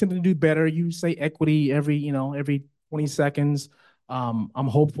tend to do better. You say equity every 20 seconds. I'm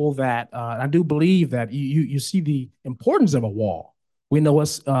hopeful that I do believe that you see the importance of a wall. We know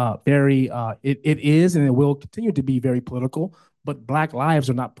it's it is and it will continue to be very political, but Black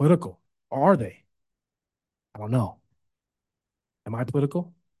lives are not political, or are they? I don't know. Am I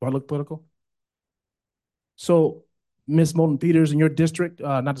political? Do I look political? So, Ms. Moulton Peters, in your district,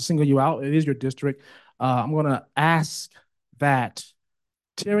 not to single you out, it is your district. I'm going to ask that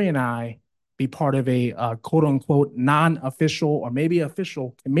Terry and I be part of a quote unquote non-official or maybe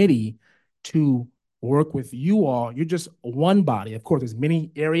official committee to work with you all. You're just one body. Of course, there's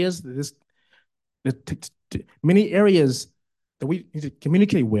many areas many areas that we need to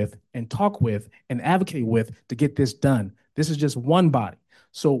communicate with and talk with and advocate with to get this done. This is just one body.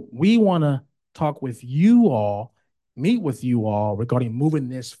 So we want to talk with you all, meet with you all regarding moving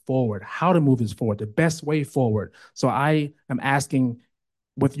this forward, how to move this forward, the best way forward. So I am asking,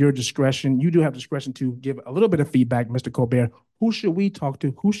 with your discretion, you do have discretion to give a little bit of feedback, Mr. Colbert. Who should we talk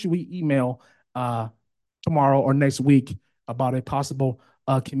to? Who should we email tomorrow or next week about a possible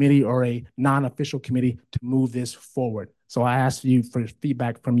committee or a non-official committee to move this forward? So I asked you for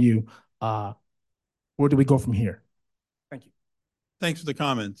feedback from you. Where do we go from here? Thank you. Thanks for the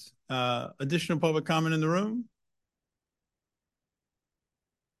comments. Additional public comment in the room?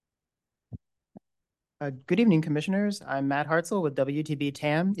 Good evening, Commissioners. I'm Matt Hartzell with WTB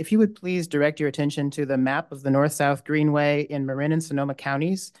TAM. If you would please direct your attention to the map of the North-South Greenway in Marin and Sonoma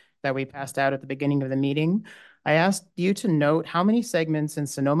counties that we passed out at the beginning of the meeting. I asked you to note how many segments in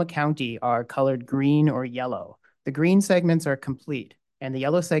Sonoma County are colored green or yellow. The green segments are complete, and the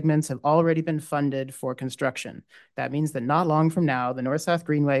yellow segments have already been funded for construction. That means that not long from now, the North-South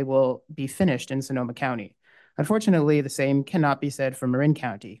Greenway will be finished in Sonoma County. Unfortunately, the same cannot be said for Marin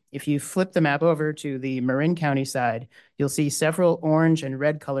County. If you flip the map over to the Marin County side, you'll see several orange and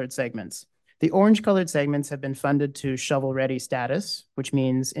red colored segments. The orange colored segments have been funded to shovel-ready status, which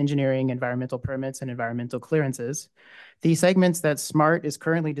means engineering, environmental permits, and environmental clearances. The segments that SMART is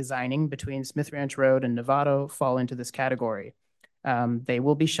currently designing between Smith Ranch Road and Novato fall into this category. They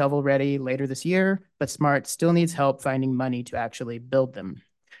will be shovel-ready later this year, but SMART still needs help finding money to actually build them.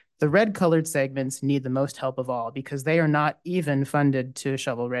 The red colored segments need the most help of all because they are not even funded to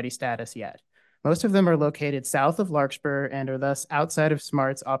shovel-ready status yet. Most of them are located south of Larkspur and are thus outside of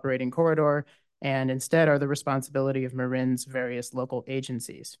SMART's operating corridor and instead are the responsibility of Marin's various local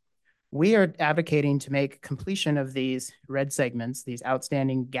agencies. We are advocating to make completion of these red segments, these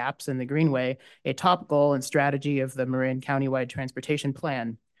outstanding gaps in the Greenway, a top goal and strategy of the Marin Countywide Transportation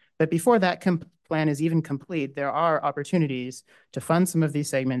Plan. But before that plan is even complete, there are opportunities to fund some of these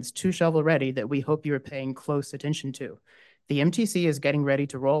segments to shovel ready that we hope you are paying close attention to. The MTC is getting ready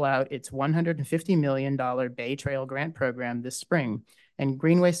to roll out its $150 million Bay Trail grant program this spring, and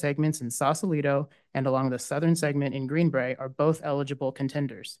Greenway segments in Sausalito and along the southern segment in Greenbrae are both eligible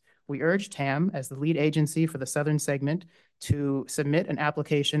contenders. We urge TAM, as the lead agency for the southern segment, to submit an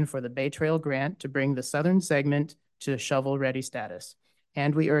application for the Bay Trail grant to bring the southern segment to shovel-ready status.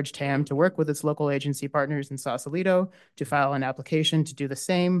 And we urge TAM to work with its local agency partners in Sausalito to file an application to do the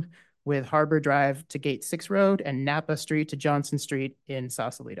same with Harbor Drive to Gate 6 Road and Napa Street to Johnson Street in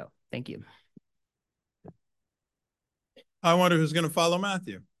Sausalito. Thank you. I wonder who's going to follow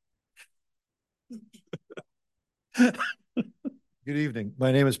Matthew. Good evening.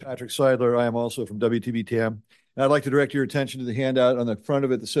 My name is Patrick Seidler. I am also from WTB TAM. And I'd like to direct your attention to the handout on the front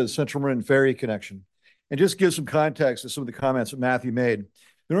of it that says Central Marin Ferry Connection. And just give some context to some of the comments that Matthew made.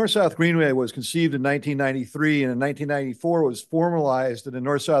 The North-South Greenway was conceived in 1993 and in 1994 was formalized in a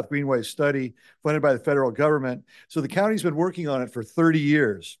North-South Greenway study funded by the federal government. So the county's been working on it for 30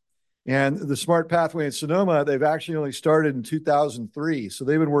 years. And the Smart Pathway in Sonoma, they've actually only started in 2003. So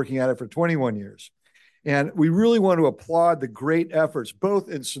they've been working at it for 21 years. And we really want to applaud the great efforts, both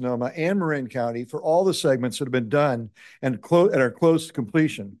in Sonoma and Marin County, for all the segments that have been done and are close to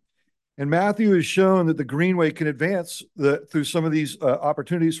completion. And Matthew has shown that the Greenway can advance through some of these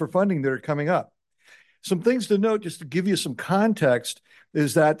opportunities for funding that are coming up. Some things to note, just to give you some context,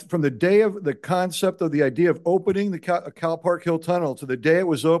 is that from the day of the concept of the idea of opening the Cal Park Hill Tunnel to the day it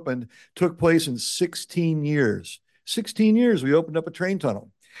was opened took place in 16 years. 16 years we opened up a train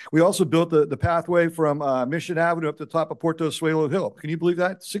tunnel. We also built the pathway from Mission Avenue up to the top of Puerto Suelo Hill. Can you believe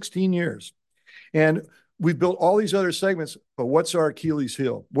that? 16 years. And we've built all these other segments, but what's our Achilles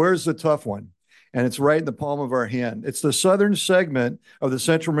heel? Where's the tough one? And it's right in the palm of our hand. It's the southern segment of the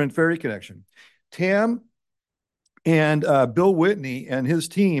Central Marin Ferry Connection. TAM and Bill Whitney and his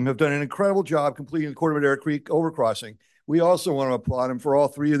team have done an incredible job completing the Corte Madera Creek overcrossing. We also want to applaud them for all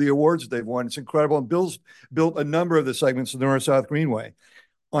three of the awards that they've won. It's incredible. And Bill's built a number of the segments of the North-South Greenway.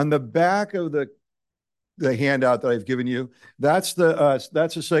 On the back of the handout that I've given you, that's a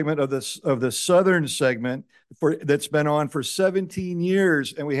segment of the southern segment that's been on for 17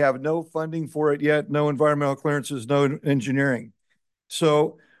 years, and we have no funding for it yet, no environmental clearances, no engineering.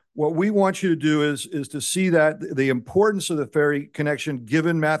 So what we want you to do is to see that the importance of the ferry connection,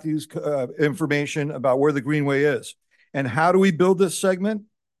 given Matthew's information about where the Greenway is. And how do we build this segment?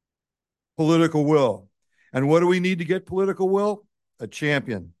 Political will. And what do we need to get political will? A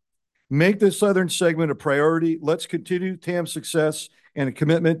champion. Make the southern segment a priority. Let's continue TAM's success and a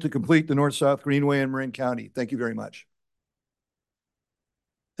commitment to complete the North-South Greenway in Marin County. Thank you very much.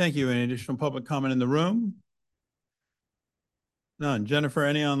 Thank you. Any additional public comment in the room? None. Jennifer,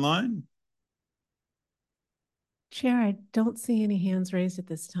 any online? Chair, I don't see any hands raised at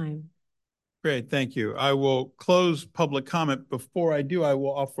this time. Great, thank you. I will close public comment. Before I do, I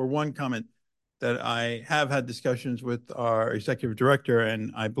will offer one comment that I have had discussions with our executive director,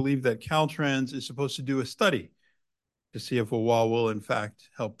 and I believe that Caltrans is supposed to do a study to see if a wall will in fact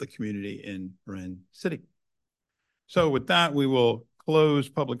help the community in Marin City. So with that, we will close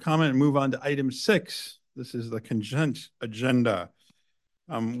public comment and move on to item 6. This is the consent agenda.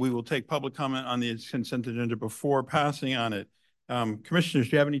 We will take public comment on the consent agenda before passing on it. Commissioners,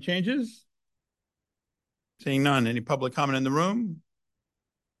 do you have any changes? Seeing none. Any public comment in the room?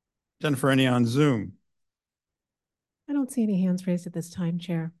 Jennifer, any on Zoom? I don't see any hands raised at this time,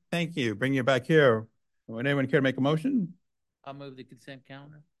 Chair. Thank you. Bring you back here. Would anyone care to make a motion? I'll move the consent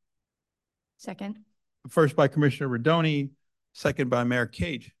calendar. Second. First by Commissioner Rodoni, second by Mayor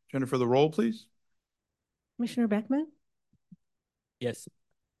Cage. Jennifer, the roll, please. Commissioner Beckman? Yes.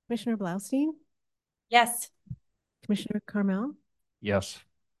 Commissioner Blaustein? Yes. Commissioner Carmel? Yes.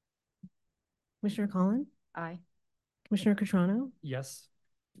 Commissioner Collin? Aye. Commissioner Catrano? Yes.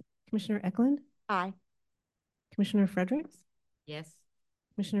 Commissioner Eklund? Aye. Commissioner Fredericks? Yes.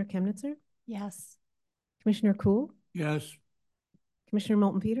 Commissioner Chemnitzer? Yes. Commissioner Kuhl? Yes. Commissioner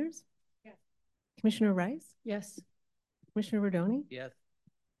Moulton Peters? Yes. Commissioner Rice? Yes. Commissioner Rodoni? Yes.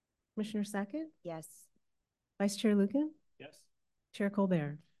 Commissioner Sackett? Yes. Vice Chair Lucan? Yes. Chair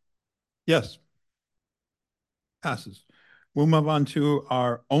Colbert? Yes. Passes. We'll move on to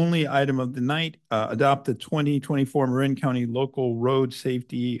our only item of the night, adopt the 2024 Marin County Local Road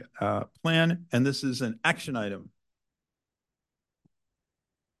Safety Plan, and this is an action item.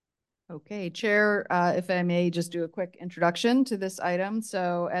 Okay, Chair, if I may just do a quick introduction to this item.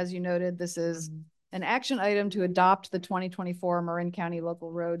 So as you noted, this is an action item to adopt the 2024 Marin County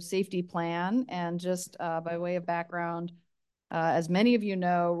Local Road Safety Plan. And just by way of background, as many of you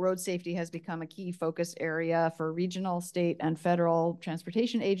know, road safety has become a key focus area for regional, state, and federal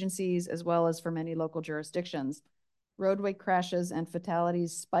transportation agencies, as well as for many local jurisdictions. Roadway crashes and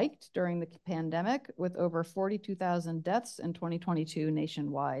fatalities spiked during the pandemic, with over 42,000 deaths in 2022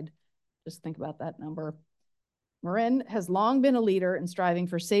 nationwide. Just think about that number. Marin has long been a leader in striving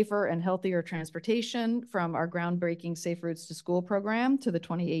for safer and healthier transportation, from our groundbreaking Safe Routes to School program to the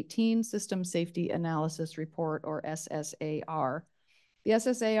 2018 System Safety Analysis Report, or SSAR. The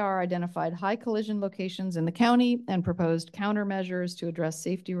SSAR identified high collision locations in the county and proposed countermeasures to address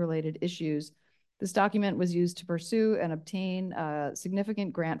safety-related issues. This document was used to pursue and obtain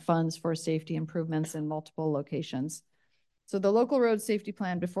significant grant funds for safety improvements in multiple locations. So the local road safety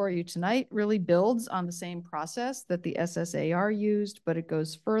plan before you tonight really builds on the same process that the SSAR used, but it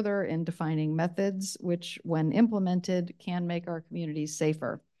goes further in defining methods which, when implemented, can make our communities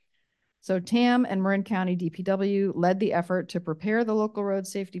safer. So TAM and Marin County DPW led the effort to prepare the local road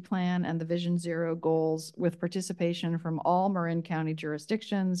safety plan and the Vision Zero goals, with participation from all Marin County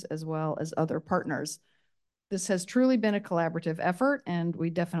jurisdictions as well as other partners. This has truly been a collaborative effort, and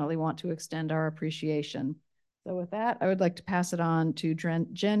we definitely want to extend our appreciation. So with that, I would like to pass it on to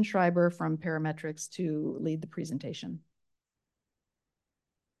Jen Schreiber from Parametrics to lead the presentation.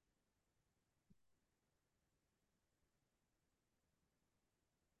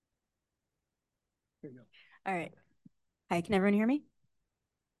 All right. Hi, can everyone hear me?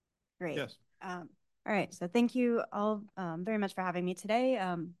 Great. Yes. All right, so thank you all very much for having me today.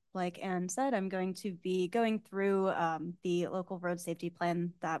 Like Ann said, I'm going to be going through the local road safety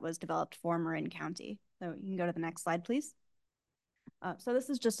plan that was developed for Marin County. So you can go to the next slide, please. So this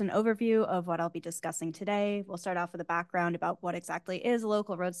is just an overview of what I'll be discussing today. We'll start off with a background about what exactly is a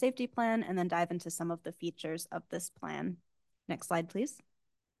local road safety plan, and then dive into some of the features of this plan. Next slide, please.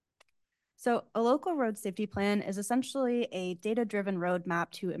 So a local road safety plan is essentially a data-driven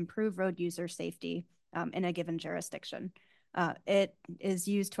roadmap to improve road user safety in a given jurisdiction. It is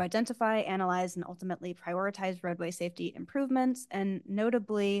used to identify, analyze, and ultimately prioritize roadway safety improvements, and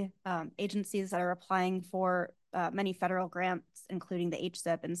notably agencies that are applying for many federal grants, including the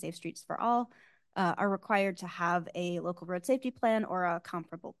HZIP and Safe Streets for All, are required to have a local road safety plan or a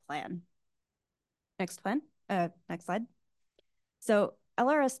comparable plan. Next slide. So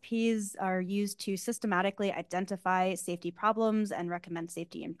LRSPs are used to systematically identify safety problems and recommend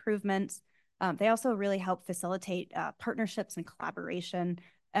safety improvements. They also really help facilitate partnerships and collaboration,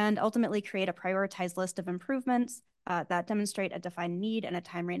 and ultimately create a prioritized list of improvements that demonstrate a defined need and a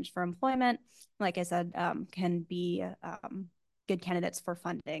time range for employment. Like I said, can be good candidates for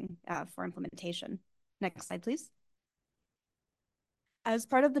funding for implementation. Next slide, please. As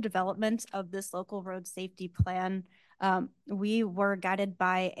part of the development of this local road safety plan, we were guided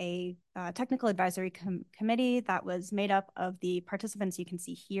by a technical advisory committee that was made up of the participants you can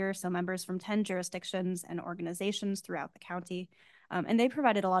see here, so members from 10 jurisdictions and organizations throughout the county. And they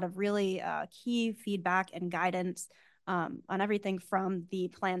provided a lot of really key feedback and guidance on everything from the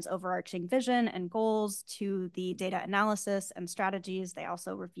plan's overarching vision and goals to the data analysis and strategies. They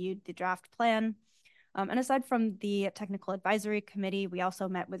also reviewed the draft plan. And aside from the technical advisory committee, we also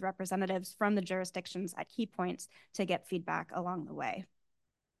met with representatives from the jurisdictions at key points to get feedback along the way.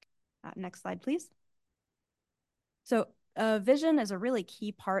 Next slide, please. So vision is a really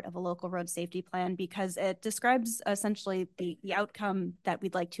key part of a local road safety plan because it describes essentially the outcome that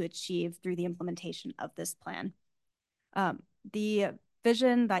we'd like to achieve through the implementation of this plan. The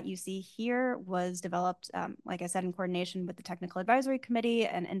vision that you see here was developed, like I said, in coordination with the Technical Advisory Committee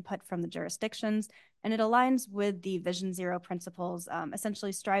and input from the jurisdictions, and it aligns with the Vision Zero principles,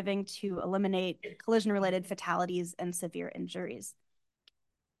 essentially striving to eliminate collision-related fatalities and severe injuries.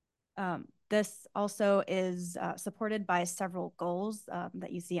 This also is supported by several goals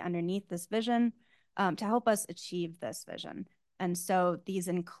that you see underneath this vision to help us achieve this vision. And so these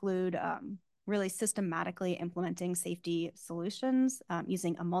include really systematically implementing safety solutions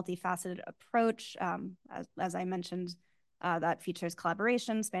using a multifaceted approach. As I mentioned, that features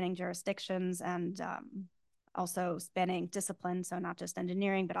collaboration spanning jurisdictions and also spanning disciplines, so not just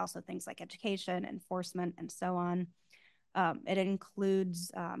engineering, but also things like education, enforcement, and so on. It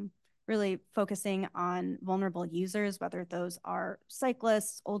includes really focusing on vulnerable users, whether those are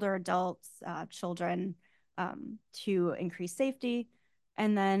cyclists, older adults, children, to increase safety,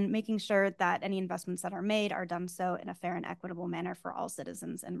 and then making sure that any investments that are made are done so in a fair and equitable manner for all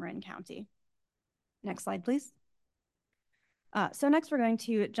citizens in Marin County. Next slide, please. So next, we're going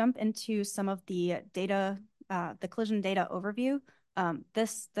to jump into some of the data, the collision data overview.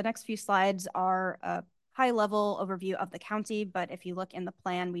 The next few slides are a high-level overview of the county, but if you look in the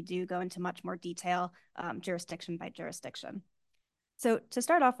plan, we do go into much more detail, jurisdiction by jurisdiction. So to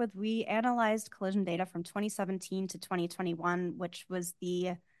start off with, we analyzed collision data from 2017 to 2021, which was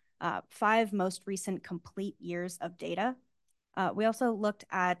the 5 most recent complete years of data. We also looked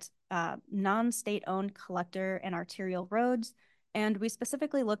at non-state-owned collector and arterial roads, and we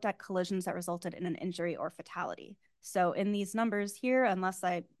specifically looked at collisions that resulted in an injury or fatality. So in these numbers here, unless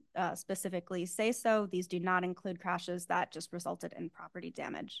I specifically say so, these do not include crashes that just resulted in property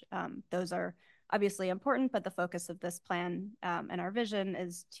damage. Those are obviously important, but the focus of this plan and our vision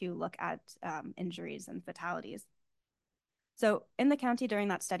is to look at injuries and fatalities. So in the county during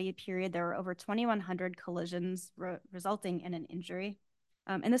that study period, there were over 2,100 collisions resulting in an injury.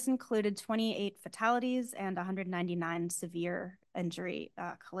 And this included 28 fatalities and 199 severe injury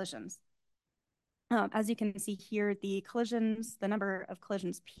collisions. As you can see here, the number of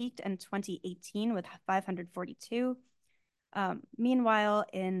collisions peaked in 2018 with 542. Meanwhile,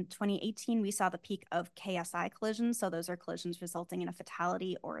 in 2018, we saw the peak of KSI collisions. So those are collisions resulting in a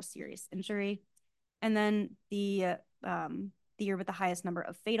fatality or a serious injury. And then the year with the highest number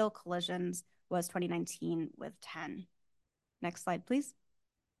of fatal collisions was 2019 with 10. Next slide, please.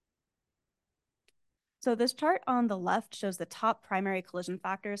 So this chart on the left shows the top primary collision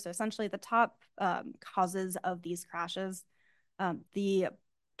factors. So essentially the top causes of these crashes. The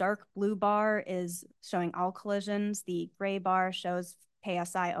dark blue bar is showing all collisions. The gray bar shows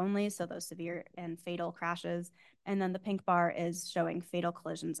KSI only, so those severe and fatal crashes. And then the pink bar is showing fatal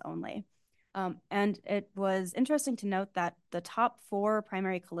collisions only. And it was interesting to note that the top 4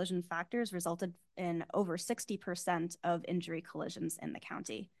 primary collision factors resulted in over 60% of injury collisions in the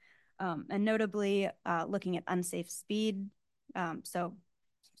county. And notably, looking at unsafe speed,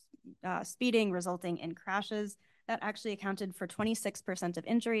 speeding resulting in crashes, that actually accounted for 26% of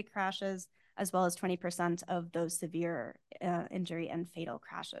injury crashes, as well as 20% of those severe injury and fatal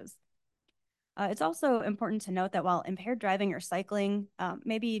crashes. It's also important to note that while impaired driving or cycling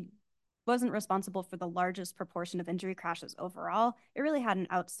maybe wasn't responsible for the largest proportion of injury crashes overall, it really had an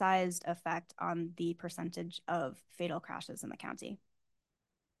outsized effect on the percentage of fatal crashes in the county.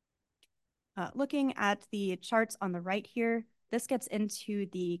 Looking at the charts on the right here, this gets into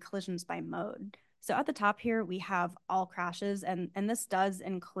the collisions by mode. So at the top here, we have all crashes, and this does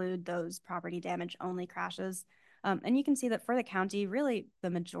include those property damage only crashes. And you can see that for the county, really the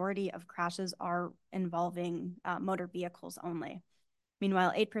majority of crashes are involving motor vehicles only.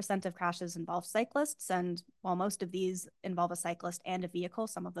 Meanwhile, 8% of crashes involve cyclists, and while most of these involve a cyclist and a vehicle,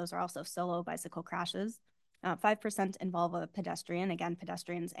 some of those are also solo bicycle crashes. 5% involve a pedestrian, again,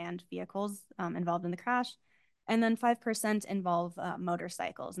 pedestrians and vehicles involved in the crash. And then 5% involve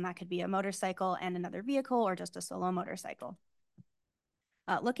motorcycles, and that could be a motorcycle and another vehicle or just a solo motorcycle.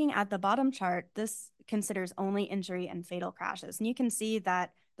 Looking at the bottom chart, this considers only injury and fatal crashes. And you can see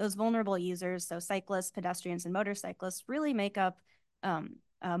that those vulnerable users, so cyclists, pedestrians, and motorcyclists, really make up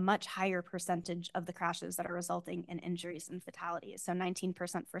a much higher percentage of the crashes that are resulting in injuries and fatalities. So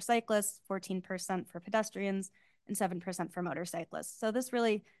 19% for cyclists, 14% for pedestrians, and 7% for motorcyclists. So this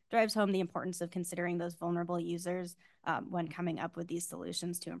really drives home the importance of considering those vulnerable users when coming up with these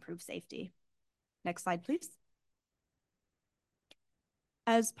solutions to improve safety. Next slide, please.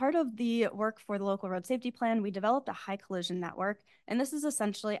 As part of the work for the local road safety plan, we developed a high collision network, and this is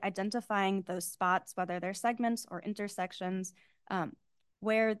essentially identifying those spots, whether they're segments or intersections,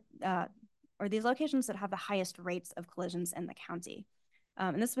 where or these locations that have the highest rates of collisions in the county.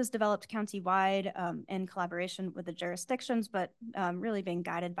 And this was developed county-wide in collaboration with the jurisdictions, but really being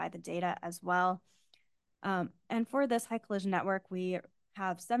guided by the data as well. And for this high collision network, we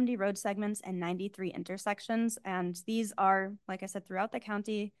have 70 road segments and 93 intersections. And these are, like I said, throughout the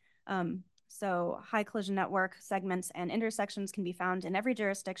county. So high collision network segments and intersections can be found in every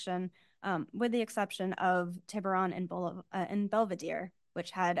jurisdiction, with the exception of Tiburon and Belvedere,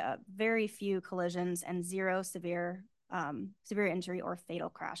 which had very few collisions and zero severe injury or fatal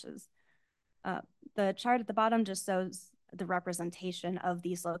crashes. The chart at the bottom just shows the representation of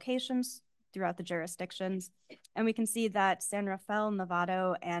these locations throughout the jurisdictions. And we can see that San Rafael,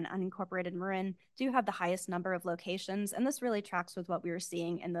 Novato, and unincorporated Marin do have the highest number of locations. And this really tracks with what we were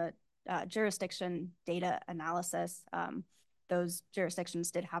seeing in the jurisdiction data analysis. Those jurisdictions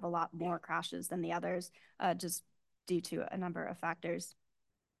did have a lot more crashes than the others, just due to a number of factors.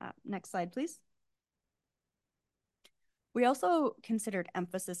 Next slide, please. We also considered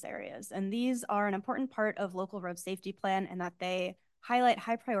emphasis areas, and these are an important part of local road safety plan in that they highlight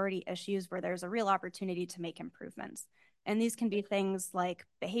high priority issues where there's a real opportunity to make improvements. And these can be things like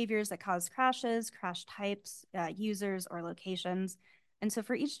behaviors that cause crashes, crash types, users, or locations. And so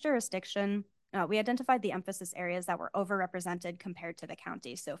for each jurisdiction, we identified the emphasis areas that were overrepresented compared to the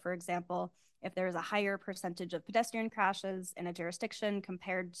county. So for example, if there is a higher percentage of pedestrian crashes in a jurisdiction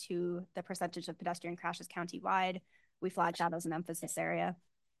compared to the percentage of pedestrian crashes countywide, we flagged that as an emphasis area.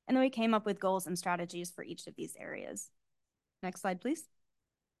 And then we came up with goals and strategies for each of these areas. Next slide, please.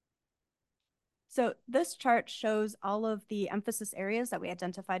 So this chart shows all of the emphasis areas that we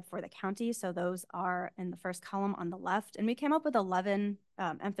identified for the county. So those are in the first column on the left. And we came up with 11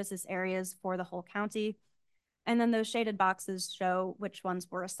 emphasis areas for the whole county. And then those shaded boxes show which ones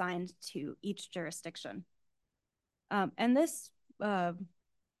were assigned to each jurisdiction. And this,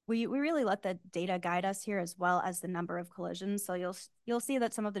 we really let the data guide us here, as well as the number of collisions. So you'll see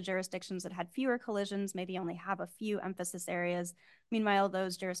that some of the jurisdictions that had fewer collisions maybe only have a few emphasis areas. Meanwhile,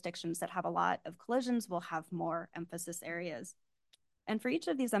 those jurisdictions that have a lot of collisions will have more emphasis areas. And for each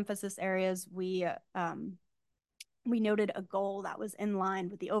of these emphasis areas, we noted a goal that was in line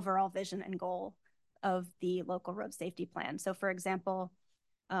with the overall vision and goal of the local road safety plan. So for example,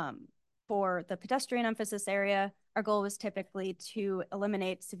 for the pedestrian emphasis area, our goal was typically to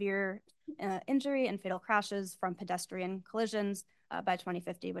eliminate severe injury and fatal crashes from pedestrian collisions by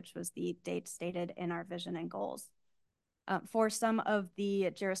 2050, which was the date stated in our vision and goals. For some of the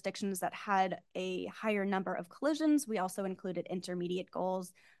jurisdictions that had a higher number of collisions, we also included intermediate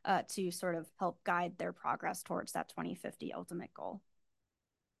goals to sort of help guide their progress towards that 2050 ultimate goal.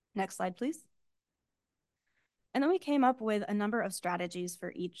 Next slide, please. And then we came up with a number of strategies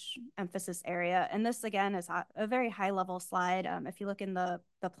for each emphasis area. And this, again, is a very high-level slide. If you look in the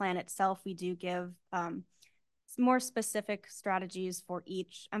plan itself, we do give more specific strategies for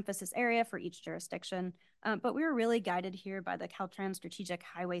each emphasis area, for each jurisdiction. But we were really guided here by the Caltrans Strategic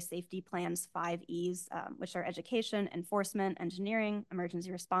Highway Safety Plan's 5 E's, which are education, enforcement, engineering,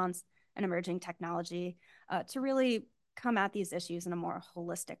 emergency response, and emerging technology, to really come at these issues in a more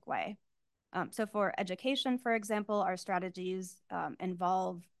holistic way. So for education, for example, our strategies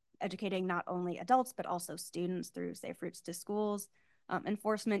involve educating not only adults, but also students through safe routes to schools.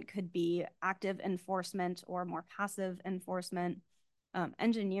 Enforcement could be active enforcement or more passive enforcement.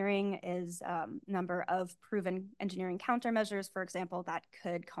 Engineering is a number of proven engineering countermeasures, for example, that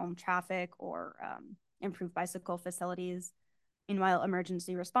could calm traffic or improve bicycle facilities. Meanwhile,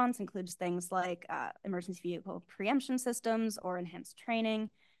 emergency response includes things like emergency vehicle preemption systems or enhanced training.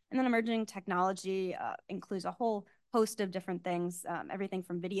 And then emerging technology includes a whole host of different things, everything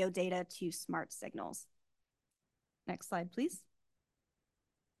from video data to smart signals. Next slide, please.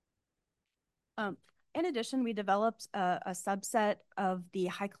 In addition, we developed a subset of the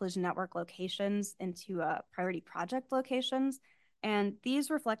high collision network locations into priority project locations. And these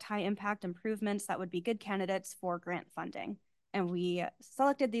reflect high impact improvements that would be good candidates for grant funding. And we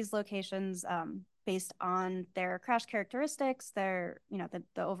selected these locations based on their crash characteristics, their, the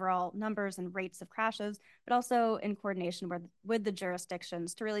overall numbers and rates of crashes, but also in coordination with the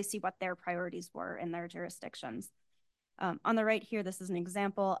jurisdictions to really see what their priorities were in their jurisdictions. On the right here, this is an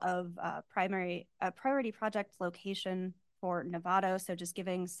example of priority project location for Novato. So just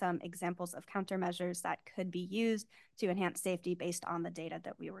giving some examples of countermeasures that could be used to enhance safety based on the data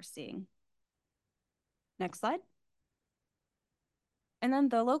that we were seeing. Next slide. And then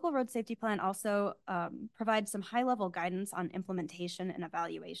the local road safety plan also provides some high-level guidance on implementation and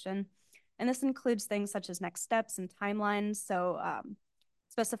evaluation. And this includes things such as next steps and timelines. So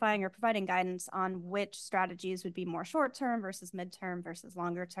specifying or providing guidance on which strategies would be more short-term versus mid-term versus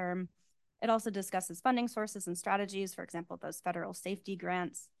longer-term. It also discusses funding sources and strategies, for example, those federal safety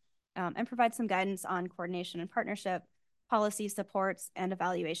grants, and provides some guidance on coordination and partnership, policy supports, and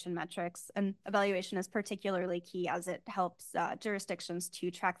evaluation metrics. And evaluation is particularly key as it helps jurisdictions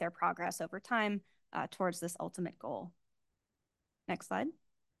to track their progress over time towards this ultimate goal. Next slide.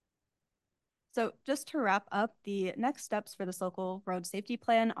 So just to wrap up, the next steps for this local road safety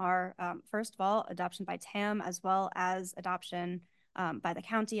plan are, first of all, adoption by TAM, as well as adoption by the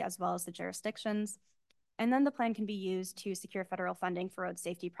county, as well as the jurisdictions. And then the plan can be used to secure federal funding for road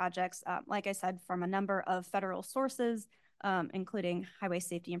safety projects, like I said, from a number of federal sources, including Highway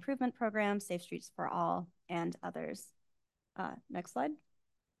Safety Improvement Program, Safe Streets for All, and others. Next slide.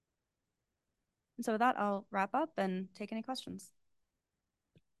 And so with that, I'll wrap up and take any questions.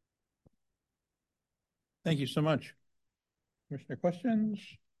 Thank you so much. Commissioner, questions?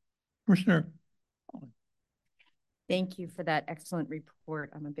 Commissioner. Thank you for that excellent report.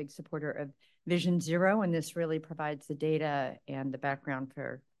 I'm a big supporter of Vision Zero, and this really provides the data and the background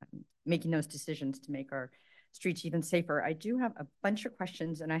for making those decisions to make our streets even safer. I do have a bunch of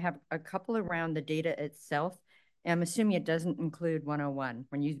questions, and I have a couple around the data itself. And I'm assuming it doesn't include 101.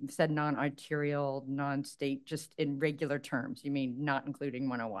 When you said non-arterial, non-state, just in regular terms, you mean not including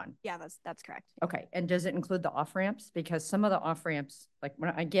 101? Yeah, that's correct. Okay, and does it include the off-ramps? Because some of the off-ramps, like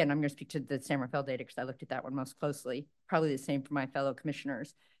again, I'm going to speak to the San Rafael data because I looked at that one most closely. Probably the same for my fellow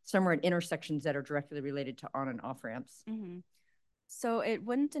commissioners. Some are at intersections that are directly related to on and off ramps. Mm-hmm. So it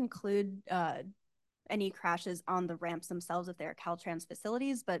wouldn't include any crashes on the ramps themselves if they're Caltrans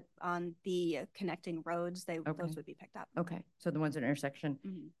facilities, but on the connecting roads, those would be picked up. Okay, so the ones at intersection.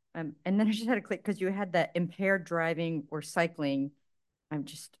 Mm-hmm. And then I just had a click because you had that impaired driving or cycling. I'm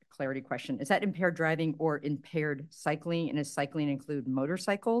just a clarity question. Is that impaired driving or impaired cycling? And does cycling include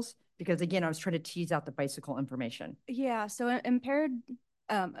motorcycles? Because again, I was trying to tease out the bicycle information. Yeah, so impaired,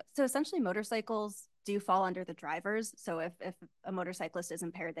 so essentially motorcycles do fall under the drivers. So if a motorcyclist is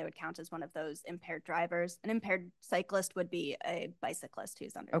impaired, they would count as one of those impaired drivers. An impaired cyclist would be a bicyclist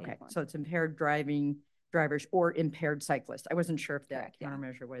who's under the influence. So it's impaired drivers or impaired cyclists. I wasn't sure if that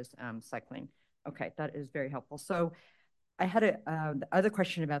countermeasure was cycling. Okay, that is very helpful. So I had the other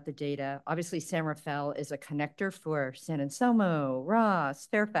question about the data. Obviously, San Rafael is a connector for San Anselmo, Ross,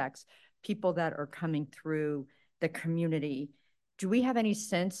 Fairfax, people that are coming through the community. Do we have any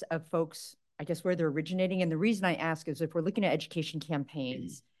sense of folks, I guess, where they're originating? And the reason I ask is if we're looking at education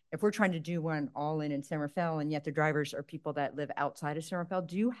campaigns, if we're trying to do one all in San Rafael, and yet the drivers are people that live outside of San Rafael,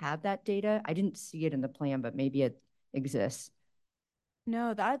 do you have that data? I didn't see it in the plan, but maybe it exists.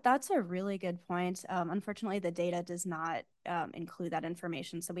 No, that's a really good point. Unfortunately, the data does not include that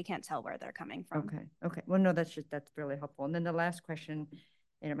information, so we can't tell where they're coming from. Okay. Well, no, that's really helpful. And then the last question,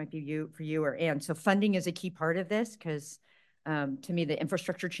 and it might be for you or Ann. So funding is a key part of this because to me, the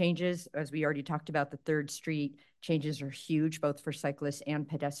infrastructure changes, as we already talked about, the 3rd Street changes are huge, both for cyclists and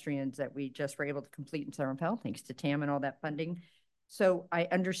pedestrians that we just were able to complete in San Rafael, thanks to TAM and all that funding. So I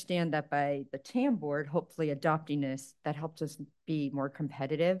understand that by the TAM board, hopefully adopting this, that helps us be more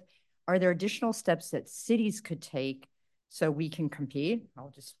competitive. Are there additional steps that cities could take so we can compete?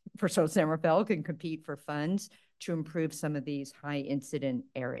 So San Rafael can compete for funds to improve some of these high incident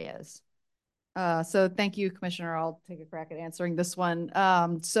areas. So thank you, Commissioner. I'll take a crack at answering this one.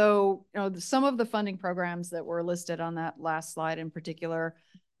 So, some of the funding programs that were listed on that last slide in particular,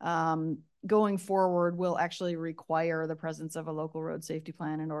 going forward will actually require the presence of a local road safety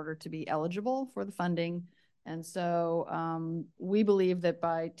plan in order to be eligible for the funding. And so we believe that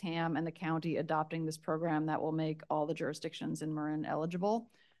by TAM and the county adopting this program, that will make all the jurisdictions in Marin eligible.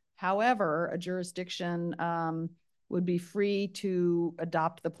 However, a jurisdiction would be free to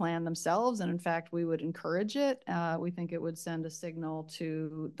adopt the plan themselves. And in fact, we would encourage it. We think it would send a signal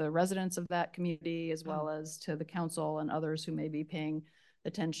to the residents of that community, as well as to the council and others who may be paying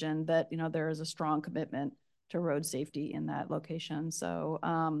attention, that there is a strong commitment to road safety in that location. So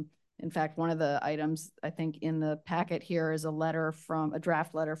In fact, one of the items I think in the packet here is a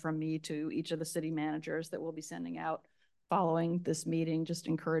draft letter from me to each of the city managers that we'll be sending out following this meeting, just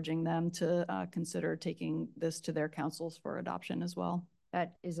encouraging them to consider taking this to their councils for adoption as well.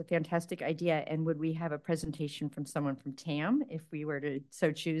 That is a fantastic idea. And would we have a presentation from someone from TAM if we were to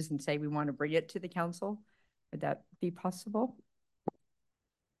so choose and say we want to bring it to the council? Would that be possible?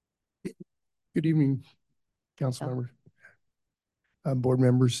 Good evening, council members, board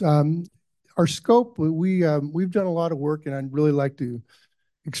members. Our scope, we've done a lot of work, and I'd really like to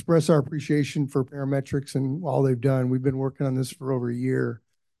express our appreciation for parametrics and all they've done. We've been working on this for over a year.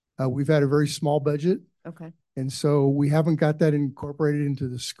 We've had a very small budget. Okay. And so we haven't got that incorporated into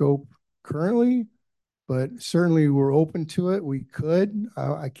the scope currently, but certainly we're open to it. We could.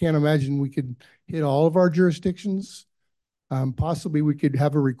 I can't imagine we could hit all of our jurisdictions. Possibly we could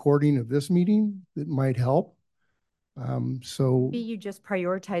have a recording of this meeting that might help. So Maybe you just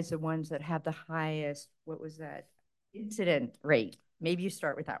prioritize the ones that have the highest, what was that, incident rate. Maybe you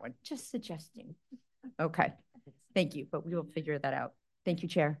start with that one. Just suggesting. Okay. Thank you, but we will figure that out. Thank you,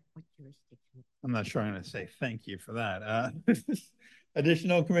 Chair. I'm not sure I'm going to say thank you for that.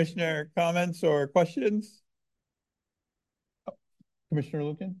 Additional commissioner comments or questions? Oh, Commissioner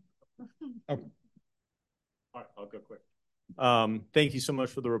Lucan? Okay. All right, I'll go quick. Thank you so much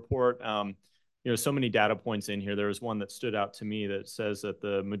for the report. So many data points in here. There was one that stood out to me that says that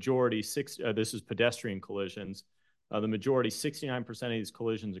the majority, this is pedestrian collisions. The majority, 69% of these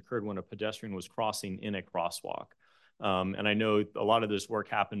collisions occurred when a pedestrian was crossing in a crosswalk. And I know a lot of this work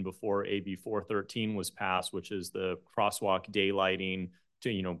happened before AB 413 was passed, which is the crosswalk daylighting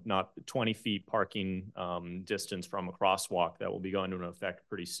to, not 20 feet parking distance from a crosswalk that will be going into effect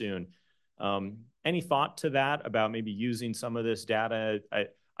pretty soon. Any thought to that about maybe using some of this data?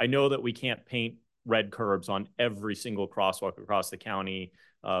 I know that we can't paint red curbs on every single crosswalk across the county.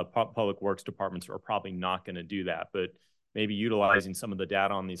 Public Works departments are probably not going to do that, but maybe utilizing some of the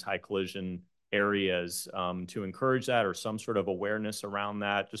data on these high collision areas to encourage that, or some sort of awareness around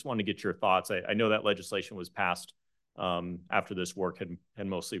that. Just wanted to get your thoughts. I know that legislation was passed after this work had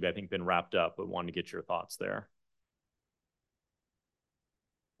mostly, I think, been wrapped up, but wanted to get your thoughts there.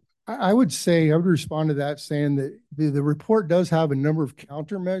 I would respond to that saying that the report does have a number of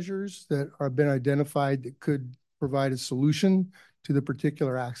countermeasures that have been identified that could provide a solution to the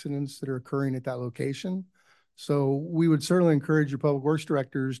particular accidents that are occurring at that location. So we would certainly encourage your public works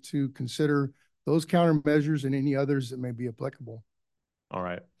directors to consider those countermeasures and any others that may be applicable. All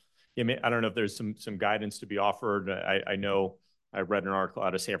right. Yeah, I don't know if there's some guidance to be offered. I know I read an article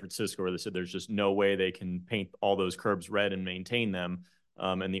out of San Francisco where they said there's just no way they can paint all those curbs red and maintain them.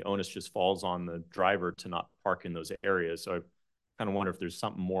 And the onus just falls on the driver to not park in those areas. So I kind of wonder if there's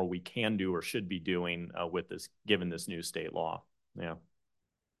something more we can do or should be doing with this, given this new state law. Yeah.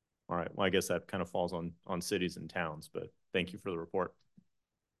 All right. Well, I guess that kind of falls on cities and towns, but thank you for the report.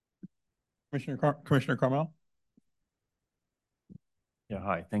 Commissioner Carmel? Yeah,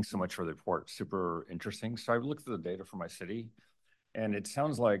 hi. Thanks so much for the report. Super interesting. So I looked at the data for my city, and it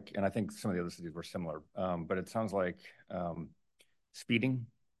sounds like, and I think some of the other cities were similar, but it sounds like speeding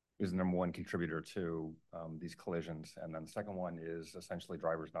is the #1 contributor to these collisions. And then the second one is essentially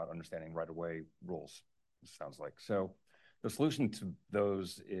drivers not understanding right-of-way rules, it sounds like. So the solution to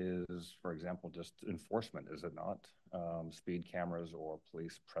those is, for example, just enforcement, is it not? Speed cameras or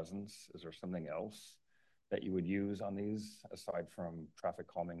police presence. Is there something else that you would use on these aside from traffic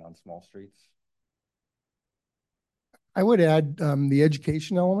calming on small streets? I would add the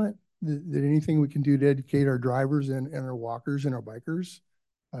education element, that anything we can do to educate our drivers and our walkers and our bikers,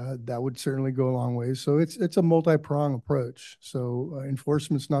 that would certainly go a long way. So it's a multi-pronged approach. So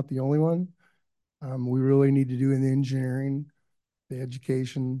enforcement's not the only one. We really need to do in the engineering, the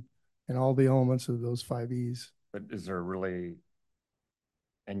education, and all the elements of those 5 E's. But is there really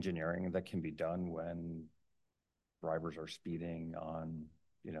engineering that can be done when drivers are speeding on,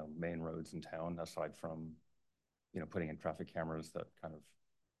 main roads in town, aside from, putting in traffic cameras that kind of,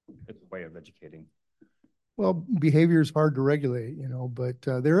 it's a way of educating? Well, behavior is hard to regulate, but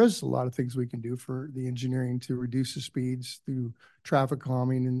there is a lot of things we can do for the engineering to reduce the speeds through traffic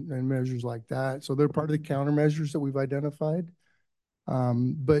calming and measures like that. So they're part of the countermeasures that we've identified.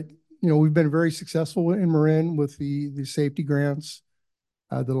 But, we've been very successful in Marin with the safety grants.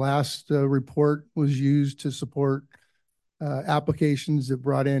 The last report was used to support applications that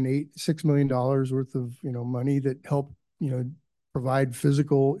brought in $6 million worth of, money that helped, provide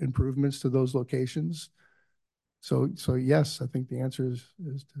physical improvements to those locations. So yes, I think the answer is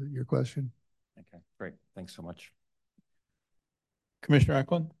to your question. Okay, great. Thanks so much. Commissioner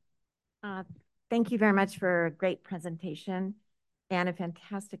Eklund? Thank you very much for a great presentation. and a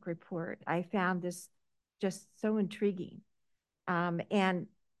fantastic report. I found this just so intriguing, and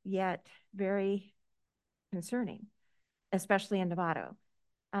yet very concerning, especially in Novato.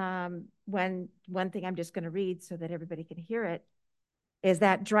 One thing I'm just going to read so that everybody can hear it is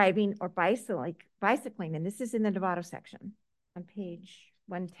that driving or bicycling, and this is in the Novato section on page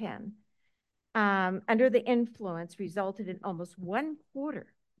 110, under the influence resulted in almost 1/4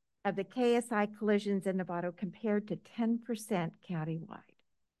 of the KSI collisions in Novato compared to 10% countywide.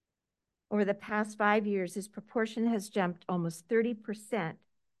 Over the past 5 years, this proportion has jumped almost 30%,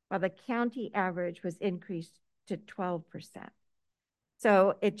 while the county average was increased to 12%.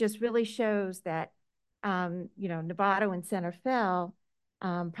 So it just really shows that, Novato and Santa Fe,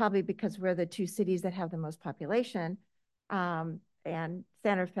 probably because we're the two cities that have the most population, and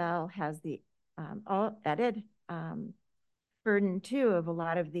Santa Fe has the all added burden too of a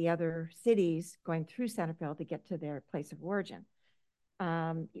lot of the other cities going through Santa Fe to get to their place of origin,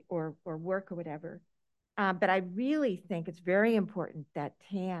 or work or whatever. But I really think it's very important that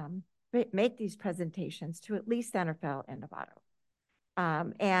TAM make these presentations to at least Santa Fe and Novato.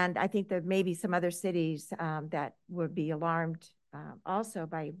 And I think there may be some other cities that would be alarmed also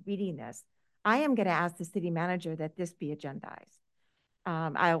by reading this. I am going to ask the city manager that this be agendized.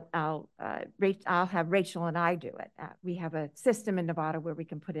 I'll have Rachel and I do it. We have a system in Nevada where we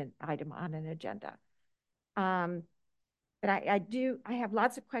can put an item on an agenda. But I have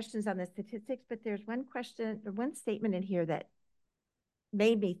lots of questions on the statistics, but there's one statement in here that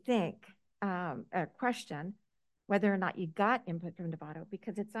made me think, a question, whether or not you got input from Novato,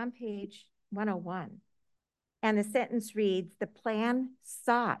 because it's on page 101. And the sentence reads, the plan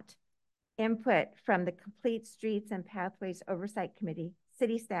sought input from the Complete Streets and Pathways Oversight Committee,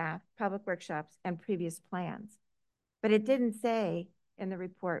 city staff, public workshops, and previous plans. But it didn't say in the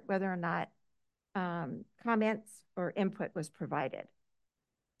report whether or not comments or input was provided.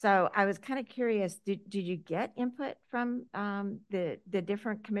 So I was kind of curious, did you get input from the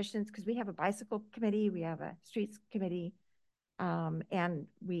different commissions? Because we have a bicycle committee, we have a streets committee, and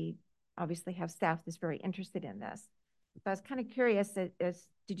we obviously have staff that's very interested in this. So I was kind of curious,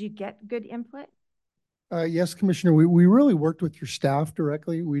 did you get good input? Yes, Commissioner, we really worked with your staff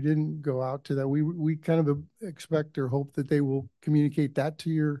directly. We didn't go out to that. We kind of expect or hope that they will communicate that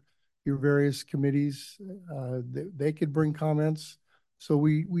to your various committees. They could bring comments. So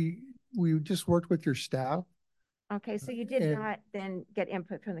we just worked with your staff. Okay, so you did not then get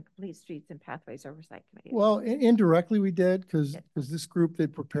input from the Complete Streets and Pathways Oversight Committee? Well, indirectly we did, because this group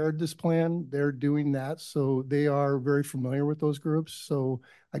that prepared this plan, they're doing that. So they are very familiar with those groups. So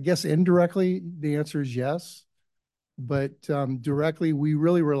I guess indirectly, the answer is yes. But directly, we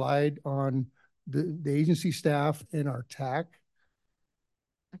really relied on the agency staff and our TAC.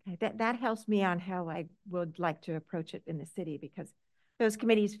 Okay, that helps me on how I would like to approach it in the city, because those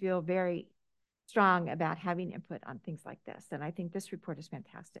committees feel very strong about having input on things like this. And I think this report is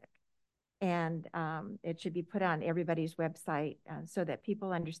fantastic. And it should be put on everybody's website so that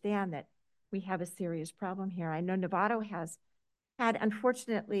people understand that we have a serious problem here. I know Novato has had,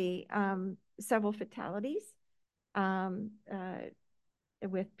 unfortunately, several fatalities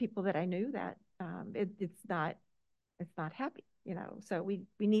with people that I knew that it's not happy, So we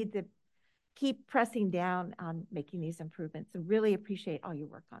need to keep pressing down on making these improvements, and really appreciate all your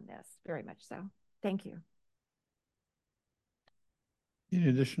work on this, very much so. Thank you. Any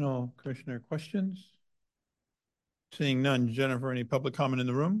additional commissioner questions? Seeing none. Jennifer, any public comment in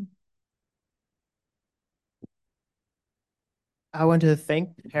the room? I want to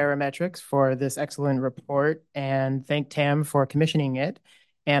thank Parametrics for this excellent report and thank TAM for commissioning it.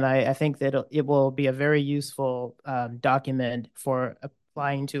 And I think that it will be a very useful document for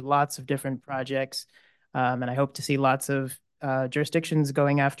applying to lots of different projects. And I hope to see lots of jurisdictions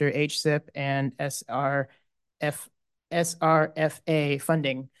going after HSIP and SRFA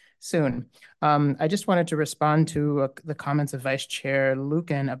funding soon. I just wanted to respond to the comments of Vice Chair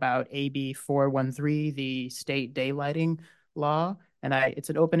Lucan about AB 413, the state daylighting law. And it's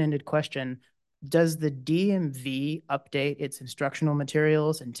an open-ended question. Does the DMV update its instructional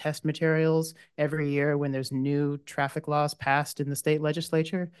materials and test materials every year when there's new traffic laws passed in the state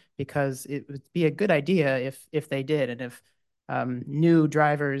legislature? Because it would be a good idea if they did, and if new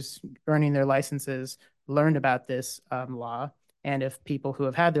drivers earning their licenses learned about this law, and if people who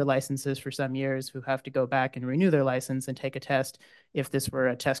have had their licenses for some years who have to go back and renew their license and take a test, if this were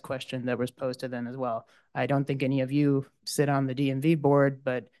a test question that was posed to them as well. I don't think any of you sit on the DMV board,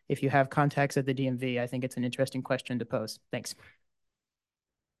 but if you have contacts at the DMV, I think it's an interesting question to pose. Thanks.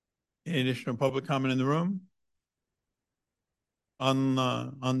 Any additional public comment in the room? On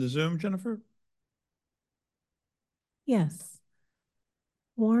the Zoom, Jennifer? Yes.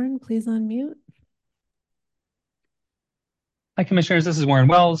 Warren, please unmute. Hi, Commissioners. This is Warren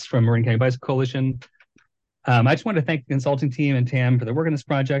Wells from Marin County Bicycle Coalition. I just want to thank the consulting team and TAM for their work on this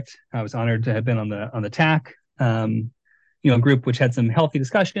project. I was honored to have been on the TAC, group which had some healthy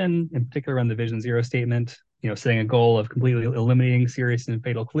discussion, in particular on the Vision Zero statement, setting a goal of completely eliminating serious and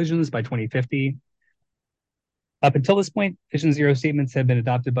fatal collisions by 2050. Up until this point, Vision Zero statements have been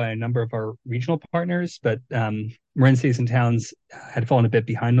adopted by a number of our regional partners, but Marin cities and towns had fallen a bit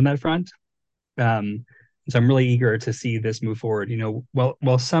behind on that front. So I'm really eager to see this move forward.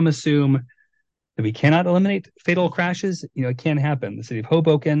 While some assume that we cannot eliminate fatal crashes, it can happen. The city of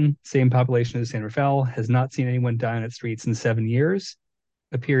Hoboken, same population as San Rafael, has not seen anyone die on its streets in 7 years,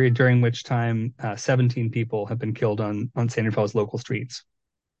 a period during which time 17 people have been killed on San Rafael's local streets.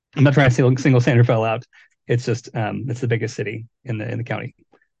 I'm not trying to single San Rafael out. It's just it's the biggest city in the county.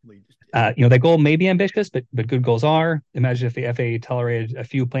 That goal may be ambitious, but good goals are. Imagine if the FAA tolerated a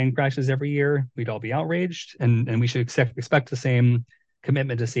few plane crashes every year, we'd all be outraged, and we should expect the same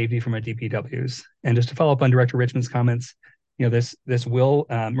commitment to safety from our DPWs. And just to follow up on Director Richmond's comments, this will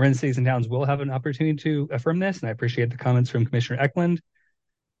Marin cities and towns will have an opportunity to affirm this, and I appreciate the comments from Commissioner Eklund.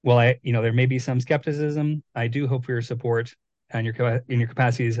 While there may be some skepticism, I do hope for your support and in your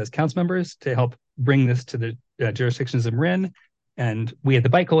capacities as council members to help bring this to the jurisdictions of Marin. And we at the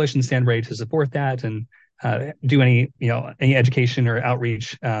Bike Coalition stand ready to support that and do any education or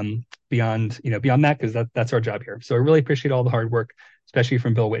outreach beyond that, because that's our job here. So I really appreciate all the hard work, especially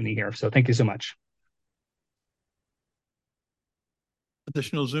from Bill Whitney here. So thank you so much.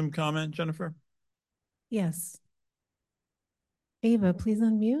 Additional Zoom comment, Jennifer? Yes. Ava, please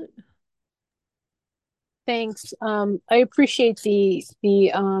unmute. Thanks. I appreciate the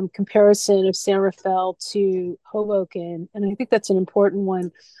comparison of San Rafael to Hoboken, and I think that's an important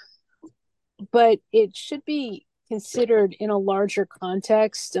one. But it should be considered in a larger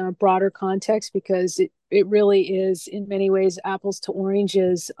context, broader context, because it really is in many ways apples to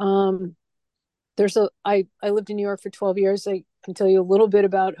oranges. I lived in New York for 12 years. I can tell you a little bit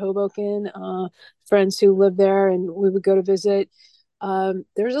about Hoboken, friends who live there, and we would go to visit.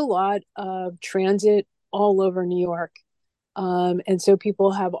 There's a lot of transit all over New York. And so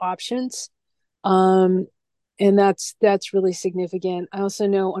people have options. And that's really significant. I also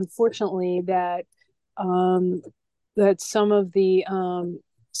know, unfortunately, that that some of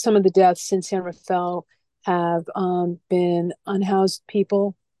the deaths in San Rafael have been unhoused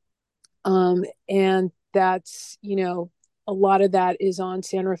people. And that's, a lot of that is on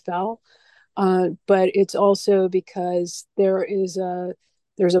San Rafael. But it's also because there's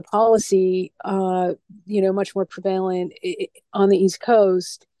a policy, much more prevalent on the East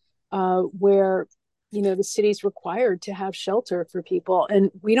Coast, where, the city's required to have shelter for people.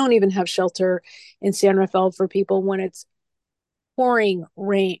 And we don't even have shelter in San Rafael for people when it's pouring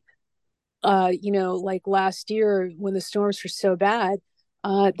rain. Like last year when the storms were so bad,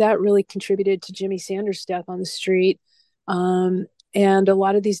 that really contributed to Jimmy Sanders' death on the street. And a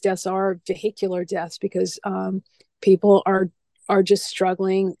lot of these deaths are vehicular deaths because people are just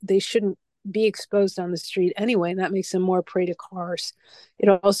struggling. They shouldn't be exposed on the street anyway, and that makes them more prey to cars. It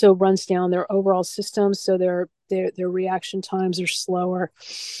also runs down their overall system, so their reaction times are slower.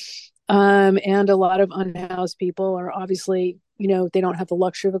 And a lot of unhoused people are obviously, they don't have the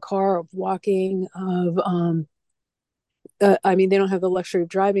luxury of a car, of walking, of they don't have the luxury of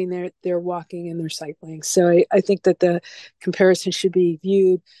driving. They're walking and they're cycling. So I think that the comparison should be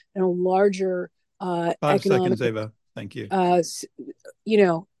viewed in a larger 5 economic, seconds, Ava. Thank you.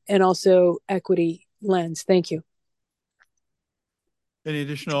 And also equity lens. Thank you. Any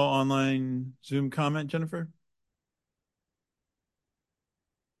additional online Zoom comment, Jennifer?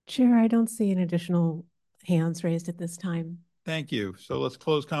 Chair, I don't see any additional hands raised at this time. Thank you. So let's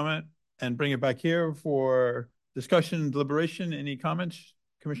close comment and bring it back here for discussion and deliberation. Any comments,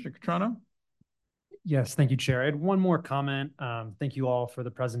 Commissioner Catrano? Yes, thank you, Chair. I had one more comment. Thank you all for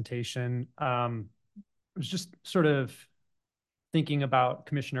the presentation. I was just sort of thinking about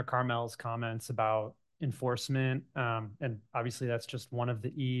Commissioner Carmel's comments about enforcement, and obviously that's just one of the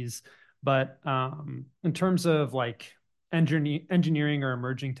E's. But in terms of like engineering or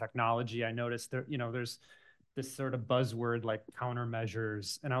emerging technology, I noticed there, there's this sort of buzzword like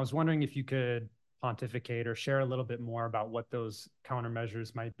countermeasures, and I was wondering if you could pontificate or share a little bit more about what those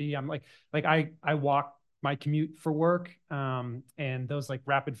countermeasures might be. I'm like I walk my commute for work, and those like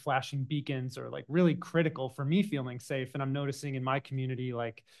rapid flashing beacons are like really critical for me feeling safe. And I'm noticing in my community,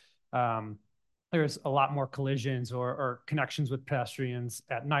 like there's a lot more collisions or connections with pedestrians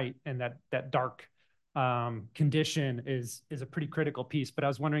at night, and that dark condition is a pretty critical piece. But I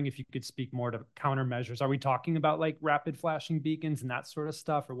was wondering if you could speak more to countermeasures. Are we talking about like rapid flashing beacons and that sort of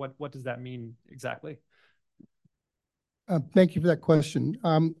stuff, or what does that mean exactly? Thank you for that question.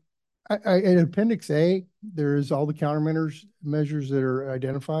 In Appendix A, there's all the countermeasures that are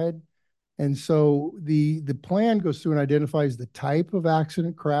identified. And so the plan goes through and identifies the type of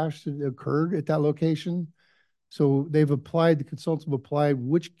accident crash that occurred at that location. So the consultants have applied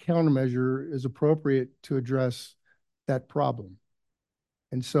which countermeasure is appropriate to address that problem.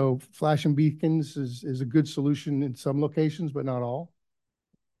 And so flashing beacons is a good solution in some locations, but not all.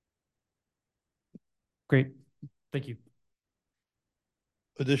 Great. Thank you.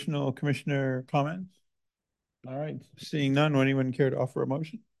 Additional commissioner comments? All right, seeing none, would anyone care to offer a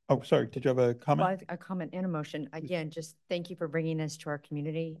motion? Oh, sorry, did you have a comment? Well, a comment and a motion. Again, just thank you for bringing this to our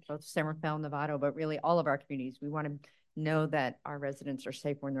community, both San Rafael, Novato, but really all of our communities. We want to know that our residents are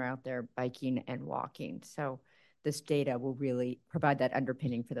safe when they're out there biking and walking. So this data will really provide that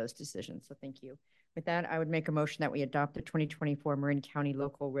underpinning for those decisions. So thank you. With that, I would make a motion that we adopt the 2024 Marin County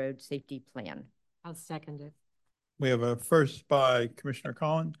Local Road Safety Plan. I'll second it. We have a first by Commissioner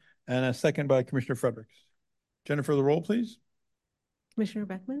Collin and a second by Commissioner Fredericks. Jennifer, the roll, please. Commissioner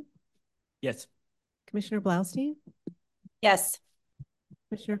Beckman? Yes. Commissioner Blaustein? Yes.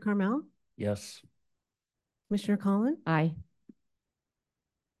 Commissioner Carmel? Yes. Commissioner Collin? Aye.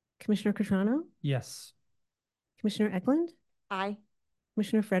 Commissioner Cutrano? Yes. Commissioner Eklund? Aye.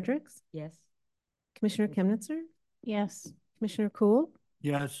 Commissioner Fredericks? Yes. Commissioner Chemnitzer? Yes. Commissioner Cool?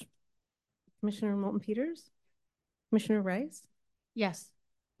 Yes. Commissioner Moulton Peters? Commissioner Rice? Yes.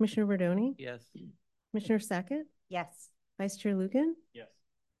 Commissioner Verdoni? Yes. Commissioner Sackett? Yes. Vice Chair Lugan? Yes.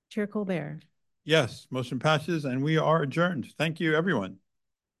 Chair Colbert? Yes, motion passes and we are adjourned. Thank you, everyone.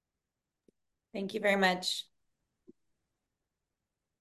 Thank you very much.